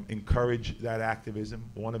 Encourage that activism.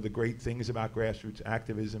 One of the great things about grassroots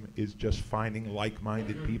activism is just finding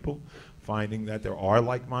like-minded people, finding that there are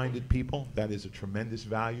like-minded people. That is a tremendous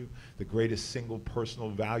value. The greatest single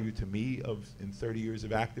personal value to me in 30 years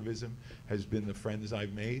of activism has been the friends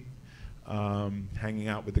I've made. Hanging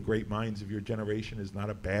out with the great minds of your generation is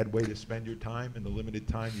not a bad way to spend your time in the limited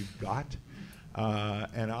time you've got.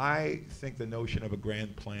 And I think the notion of a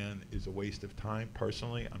grand plan is a waste of time,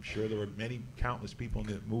 personally. I'm sure there are countless people in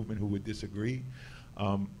the movement who would disagree.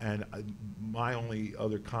 And my only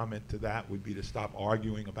other comment to that would be to stop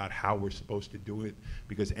arguing about how we're supposed to do it,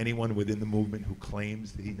 because anyone within the movement who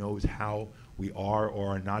claims that he knows how we are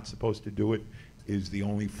or are not supposed to do it is the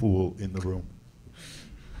only fool in the room.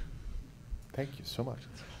 Thank you so much.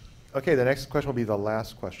 Okay, the next question will be the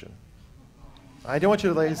last question. I don't want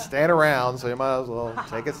you to stand around, so you might as well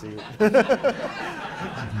take a seat.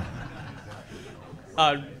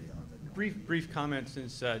 Brief comment,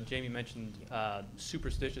 since Jamy mentioned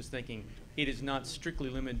superstitious thinking. It is not strictly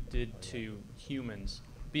limited to humans.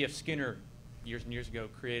 B.F. Skinner, years and years ago,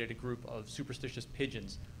 created a group of superstitious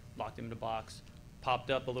pigeons, locked them in a box, popped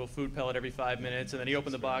up a little food pellet every 5 minutes, and then he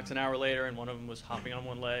opened the box an hour later, and one of them was hopping on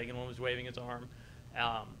one leg, and one was waving its arm.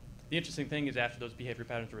 The interesting thing is, after those behavior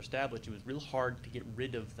patterns were established, it was real hard to get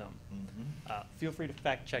rid of them. Mm-hmm. Feel free to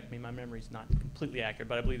fact check me. My memory's not completely accurate,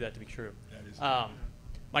 but I believe that to be true.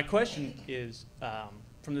 My question is,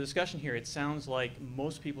 from the discussion here, it sounds like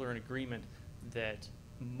most people are in agreement that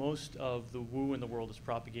most of the woo in the world is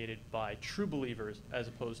propagated by true believers as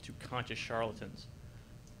opposed to conscious charlatans.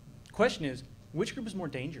 Question is, which group is more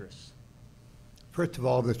dangerous? First of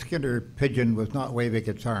all, the Skinner pigeon was not waving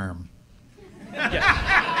its arm.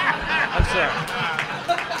 Yeah. I'm sorry.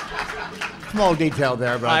 Small detail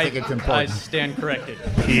there, but I think it's important. I stand corrected.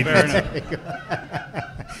 Fair enough.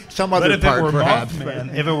 some But other if it part, were perhaps.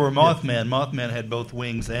 Mothman, if it were Mothman, Mothman had both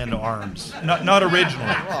wings and arms. Not originally.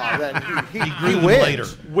 Well, then He he grew them wins. later.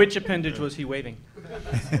 Which appendage was he waving?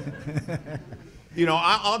 You know,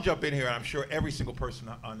 I'll jump in here, and I'm sure every single person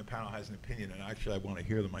on the panel has an opinion, and actually I want to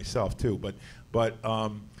hear them myself too. But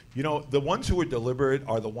you know, the ones who are deliberate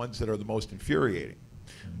are the ones that are the most infuriating.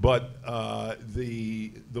 But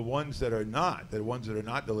the ones that are not, the ones that are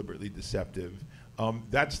not deliberately deceptive,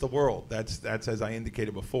 that's the world. That's as I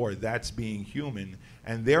indicated before. That's being human,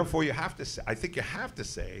 and therefore you have to say, I think you have to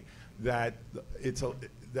say that it's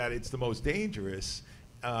the most dangerous.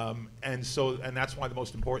 And that's why the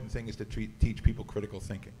most important thing is to teach people critical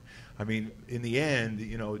thinking. I mean, in the end,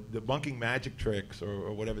 you know, debunking magic tricks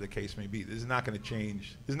or whatever the case may be, this is not going to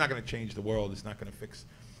change. This is not going to change the world. It's not going to fix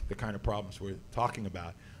the kind of problems we're talking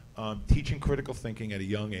about. Teaching critical thinking at a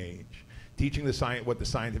young age, teaching what the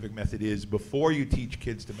scientific method is before you teach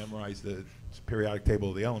kids to memorize the periodic table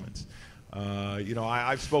of the elements. You know,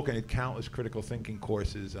 I've spoken at countless critical thinking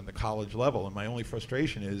courses on the college level, and my only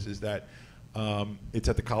frustration is that it's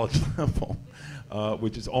at the college level,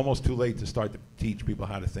 which is almost too late to start to teach people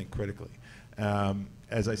how to think critically.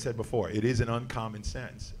 As I said before, it is an uncommon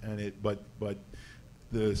sense, but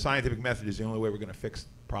the scientific method is the only way we're going to fix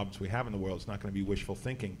problems we have in the world. It's not going to be wishful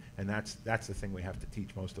thinking, and that's the thing we have to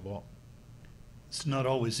teach most of all. It's not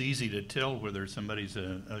always easy to tell whether somebody's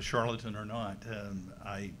a charlatan or not.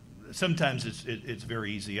 Sometimes it's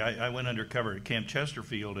very easy. I went undercover at Camp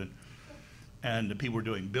Chesterfield, and the people were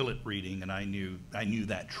doing billet reading, and I knew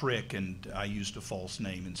that trick, and I used a false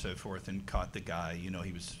name and so forth, and caught the guy. You know,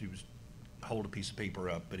 he was hold a piece of paper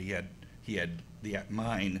up, but he had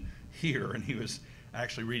mine here, and he was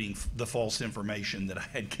actually reading the false information that I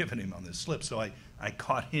had given him on this slip. So I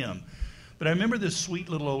caught him. But I remember this sweet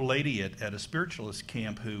little old lady at a spiritualist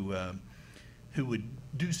camp who would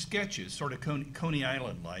do sketches, sort of Coney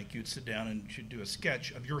Island-like. You'd sit down and she'd do a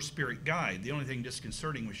sketch of your spirit guide. The only thing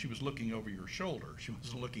disconcerting was she was looking over your shoulder. She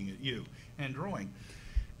wasn't looking at you and drawing.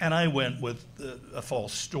 And I went with a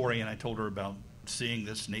false story, and I told her about seeing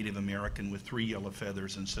this Native American with 3 yellow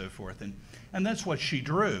feathers and so forth. And that's what she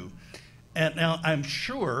drew. And now I'm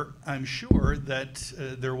sure that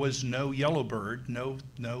there was no yellowbird, no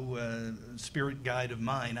spirit guide of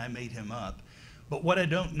mine. I made him up. But what I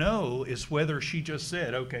don't know is whether she just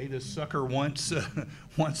said, okay, this sucker wants a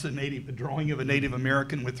drawing of a Native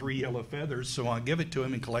American with 3 yellow feathers, so I'll give it to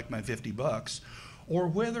him and collect my $50, or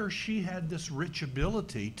whether she had this rich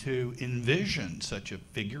ability to envision such a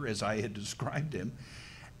figure as I had described him,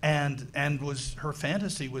 and her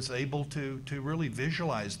fantasy was able to really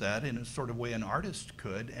visualize that in a sort of way an artist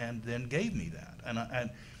could, and then gave me that. And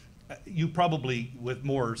you probably, with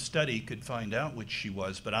more study, could find out which she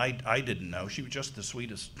was, but I didn't know. She was just the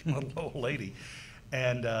sweetest little old lady,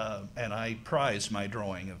 and I prized my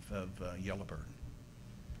drawing of Yellowbird.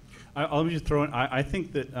 Let me just throw in, I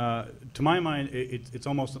think that, to my mind, it's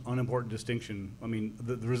almost an unimportant distinction. I mean,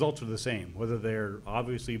 the results are the same, whether they're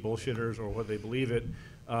obviously bullshitters or whether they believe it.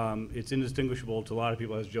 It's indistinguishable to a lot of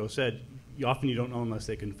people, as Joe said. Often you don't know unless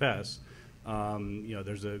they confess. You know,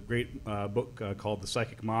 there's a great book called The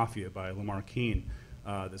Psychic Mafia by Lamar Keene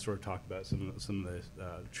that sort of talked about some of the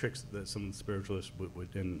tricks that some of the spiritualists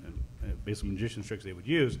would and basically magician tricks they would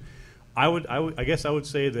use. I guess I would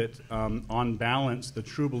say that on balance, the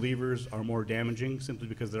true believers are more damaging simply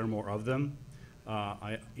because there are more of them.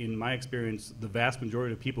 In my experience, the vast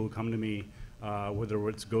majority of people who come to me, whether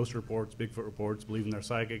it's ghost reports, Bigfoot reports, believing they're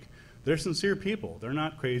psychic, they're sincere people. They're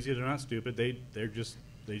not crazy. They're not stupid. They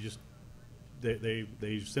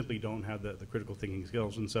simply don't have the critical thinking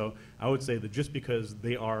skills. And so I would say that just because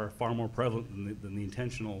they are far more prevalent than the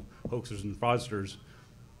intentional hoaxers and fraudsters,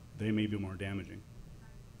 they may be more damaging.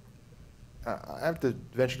 I have to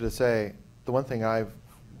venture to say the one thing I've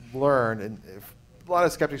learned, and if a lot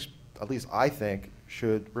of skeptics, at least I think,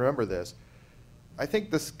 should remember this. I think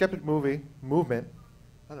the skeptic movement,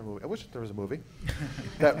 not a movie, I wish there was a movie.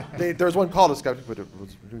 There was one called A Skeptic, but it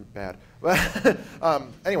was really bad. But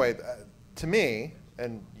anyway, to me,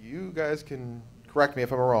 and you guys can correct me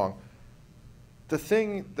if I'm wrong, the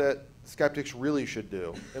thing that skeptics really should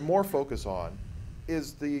do and more focus on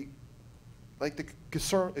is the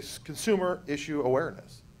consumer issue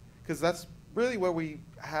awareness, because that's really where we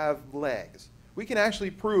have legs. We can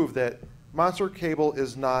actually prove that monster cable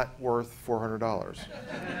is not worth $400.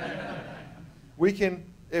 We can,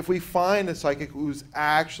 if we find a psychic who's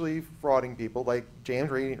actually frauding people, like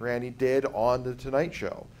James Randi did on the Tonight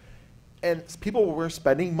Show, and people were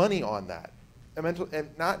spending money on that, and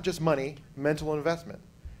not just money, mental investment.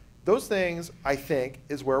 Those things, I think,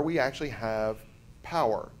 is where we actually have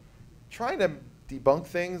power. Trying to debunk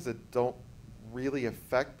things that don't really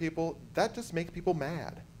affect people, that just makes people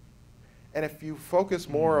mad. And if you focus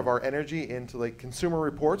more of our energy into like Consumer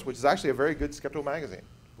Reports, which is actually a very good skeptical magazine,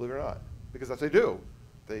 believe it or not, because that's what they do.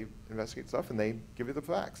 They investigate stuff and they give you the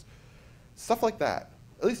facts. Stuff like that,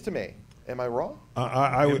 at least to me. Am I wrong?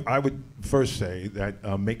 I would first say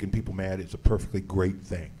that making people mad is a perfectly great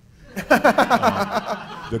thing.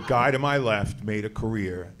 The guy to my left made a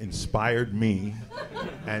career, inspired me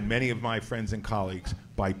and many of my friends and colleagues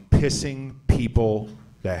by pissing people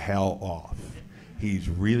the hell off. He's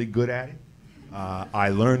really good at it. I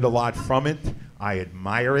learned a lot from it. I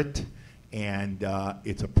admire it. And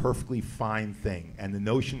it's a perfectly fine thing. And the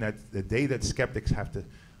notion that the day that skeptics have to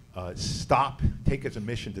take as a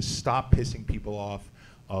mission to stop pissing people off,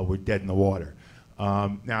 we're dead in the water.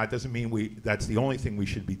 Now, it doesn't mean that's the only thing we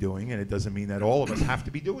should be doing, and it doesn't mean that all of us have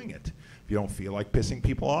to be doing it. If you don't feel like pissing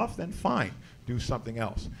people off, then fine, do something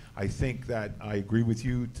else. I think that I agree with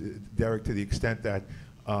you, Derek, to the extent that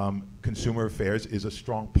consumer affairs is a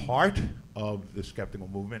strong part of the skeptical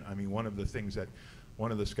movement. I mean, one of the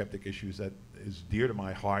skeptic issues that is dear to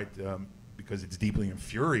my heart, because it's deeply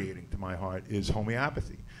infuriating to my heart, is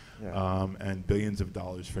homeopathy, and billions of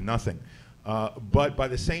dollars for nothing. But by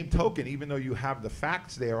the same token, even though you have the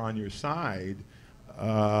facts there on your side,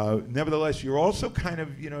 nevertheless, you're also kind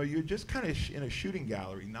of, you're just kind of in a shooting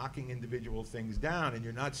gallery, knocking individual things down, and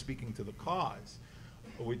you're not speaking to the cause,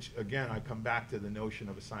 which, again, I come back to the notion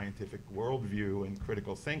of a scientific worldview and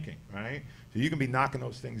critical thinking, right? So you can be knocking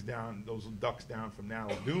those things down, those ducks down from now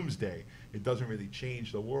to doomsday. It doesn't really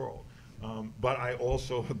change the world. But I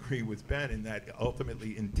also agree with Ben in that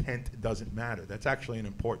ultimately intent doesn't matter. That's actually an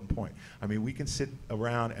important point. I mean, we can sit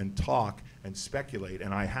around and talk and speculate,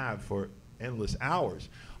 and I have for endless hours,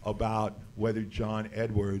 about whether John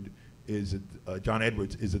Edwards is a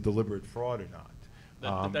deliberate fraud or not.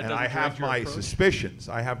 And I have my suspicions.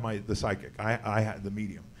 I have the psychic. I have the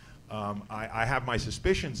medium. I have my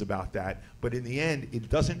suspicions about that, but in the end, it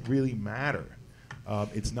doesn't really matter.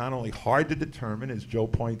 It's not only hard to determine, as Joe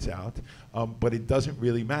points out, but it doesn't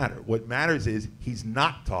really matter. What matters is he's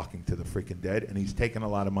not talking to the freaking dead, and he's taking a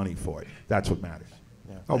lot of money for it. That's what matters.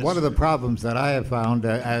 Yeah. Well, one of the problems that I have found,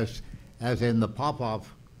 as in the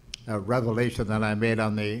Popoff revelation that I made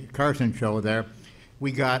on the Carson show there,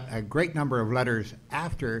 we got a great number of letters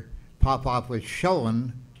after Popoff was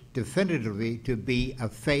shown definitively to be a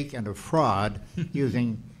fake and a fraud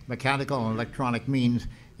using mechanical and electronic means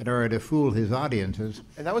in order to fool his audiences.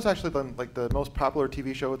 And that was actually the most popular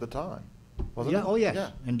TV show at the time, wasn't it? Oh, yes, yeah.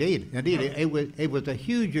 Indeed. It was a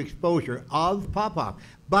huge exposure of Popoff.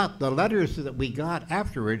 But the letters that we got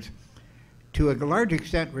afterwards, to a large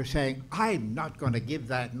extent, were saying, I'm not going to give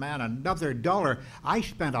that man another dollar. I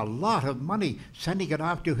spent a lot of money sending it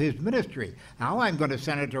off to his ministry. Now I'm going to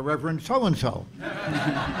send it to Reverend so-and-so.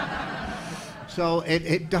 So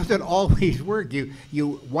it doesn't always work.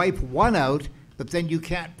 You wipe one out, but then you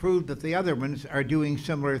can't prove that the other ones are doing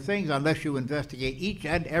similar things unless you investigate each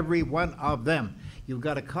and every one of them. You've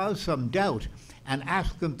got to cause some doubt and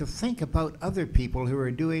ask them to think about other people who are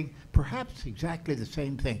doing perhaps exactly the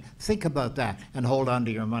same thing. Think about that and hold on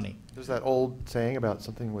to your money. There's that old saying about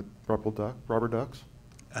something with rubber ducks.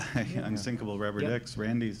 Unsinkable rubber ducks.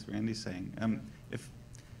 Randy's saying.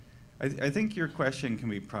 I think your question can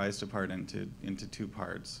be prized apart into two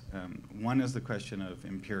parts. One is the question of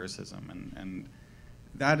empiricism, and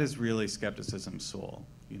that is really skepticism's soul.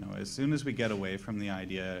 As soon as we get away from the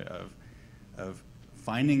idea of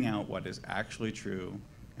finding out what is actually true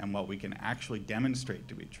and what we can actually demonstrate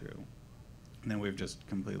to be true, then we've just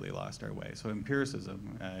completely lost our way. So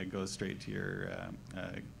empiricism goes straight to your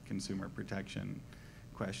consumer protection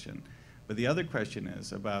question. But the other question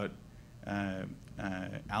is about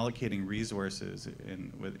allocating resources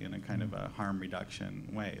in a kind of a harm reduction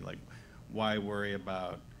way. Like, why worry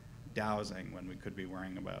about dowsing when we could be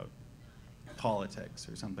worrying about politics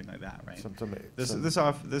or something like that, right? This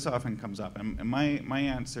often comes up, and my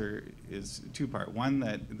answer is two-part. One,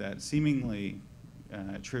 that seemingly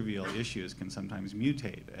trivial issues can sometimes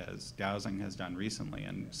mutate, as dowsing has done recently,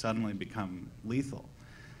 and suddenly become lethal.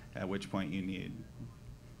 At which point you need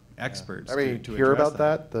experts to hear address about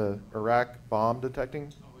that? The Iraq bomb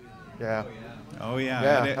detecting? Yeah. Oh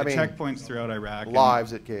yeah. Yeah. Checkpoints throughout Iraq.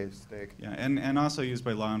 Lives at stake. Yeah, and also used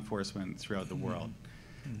by law enforcement throughout the world.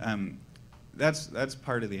 That's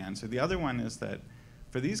part of the answer. The other one is that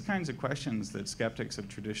for these kinds of questions that skeptics have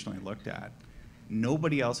traditionally looked at,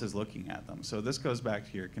 nobody else is looking at them. So this goes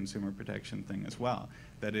back to your consumer protection thing as well,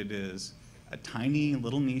 that it is a tiny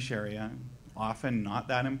little niche area, often not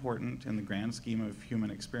that important in the grand scheme of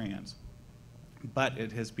human experience, but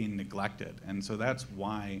it has been neglected. And so that's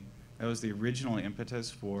why That was the original impetus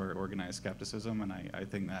for organized skepticism, and I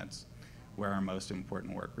think that's where our most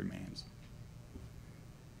important work remains.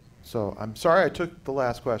 So I'm sorry I took the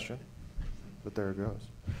last question, but there it goes.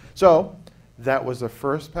 So that was the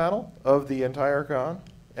first panel of the entire con,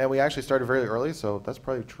 and we actually started very early, so that's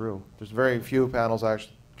probably true. There's very few panels,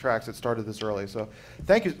 tracks that started this early. So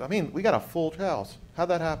thank you. I mean, we got a full house. How'd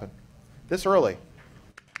that happen? This early.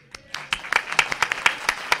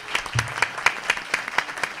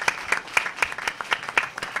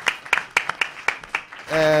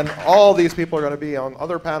 And all these people are going to be on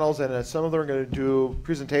other panels, and some of them are going to do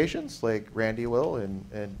presentations, like Randy will,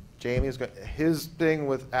 and Jamy is going. His thing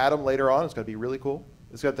with Adam later on is going to be really cool.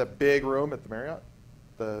 It's got that big room at the Marriott,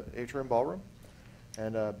 the atrium ballroom,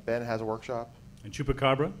 and Ben has a workshop. And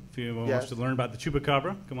Chupacabra, if you want to learn about the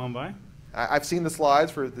Chupacabra, come on by. I've seen the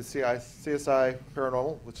slides for the CSI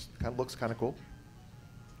Paranormal, which looks kind of cool.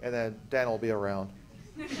 And then Dan will be around.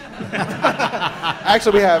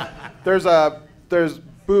 Actually, there's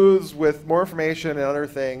booths with more information and other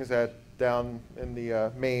things down in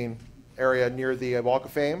the main area near the Walk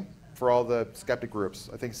of Fame for all the skeptic groups.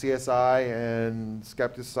 I think CSI and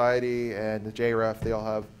Skeptic Society and the JREF, they all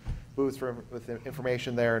have booths with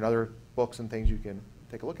information there and other books and things you can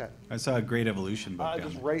take a look at. I saw a Great Evolution book.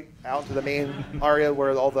 Just right out to the main area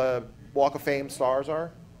where all the Walk of Fame stars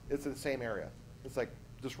are. It's in the same area. It's like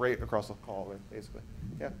just right across the hallway, basically.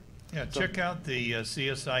 Yeah. Yeah, check out the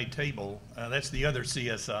CSI table. That's the other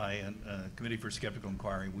CSI, Committee for Skeptical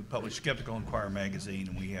Inquiry. We publish Skeptical Inquirer magazine,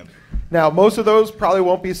 and we have... Now, most of those probably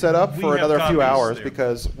won't be set up for another few hours there.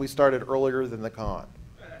 because we started earlier than the con.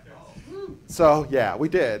 So, yeah, we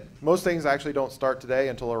did. Most things actually don't start today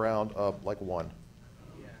until around, like 1.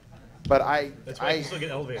 But That's why you look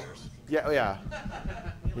at elevators. Yeah.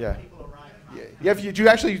 Did you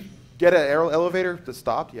actually get an elevator that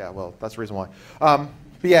stopped? Yeah, well, that's the reason why.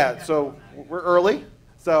 But yeah, so we're early.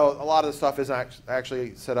 So a lot of the stuff isn't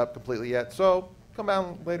actually set up completely yet. So come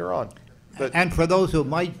down later on. But and for those who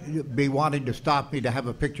might be wanting to stop me to have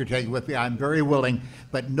a picture taken with me, I'm very willing.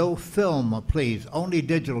 But no film, please. Only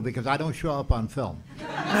digital, because I don't show up on film.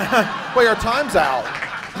 well, your time's out.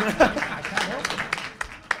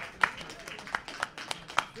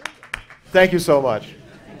 Thank you so much.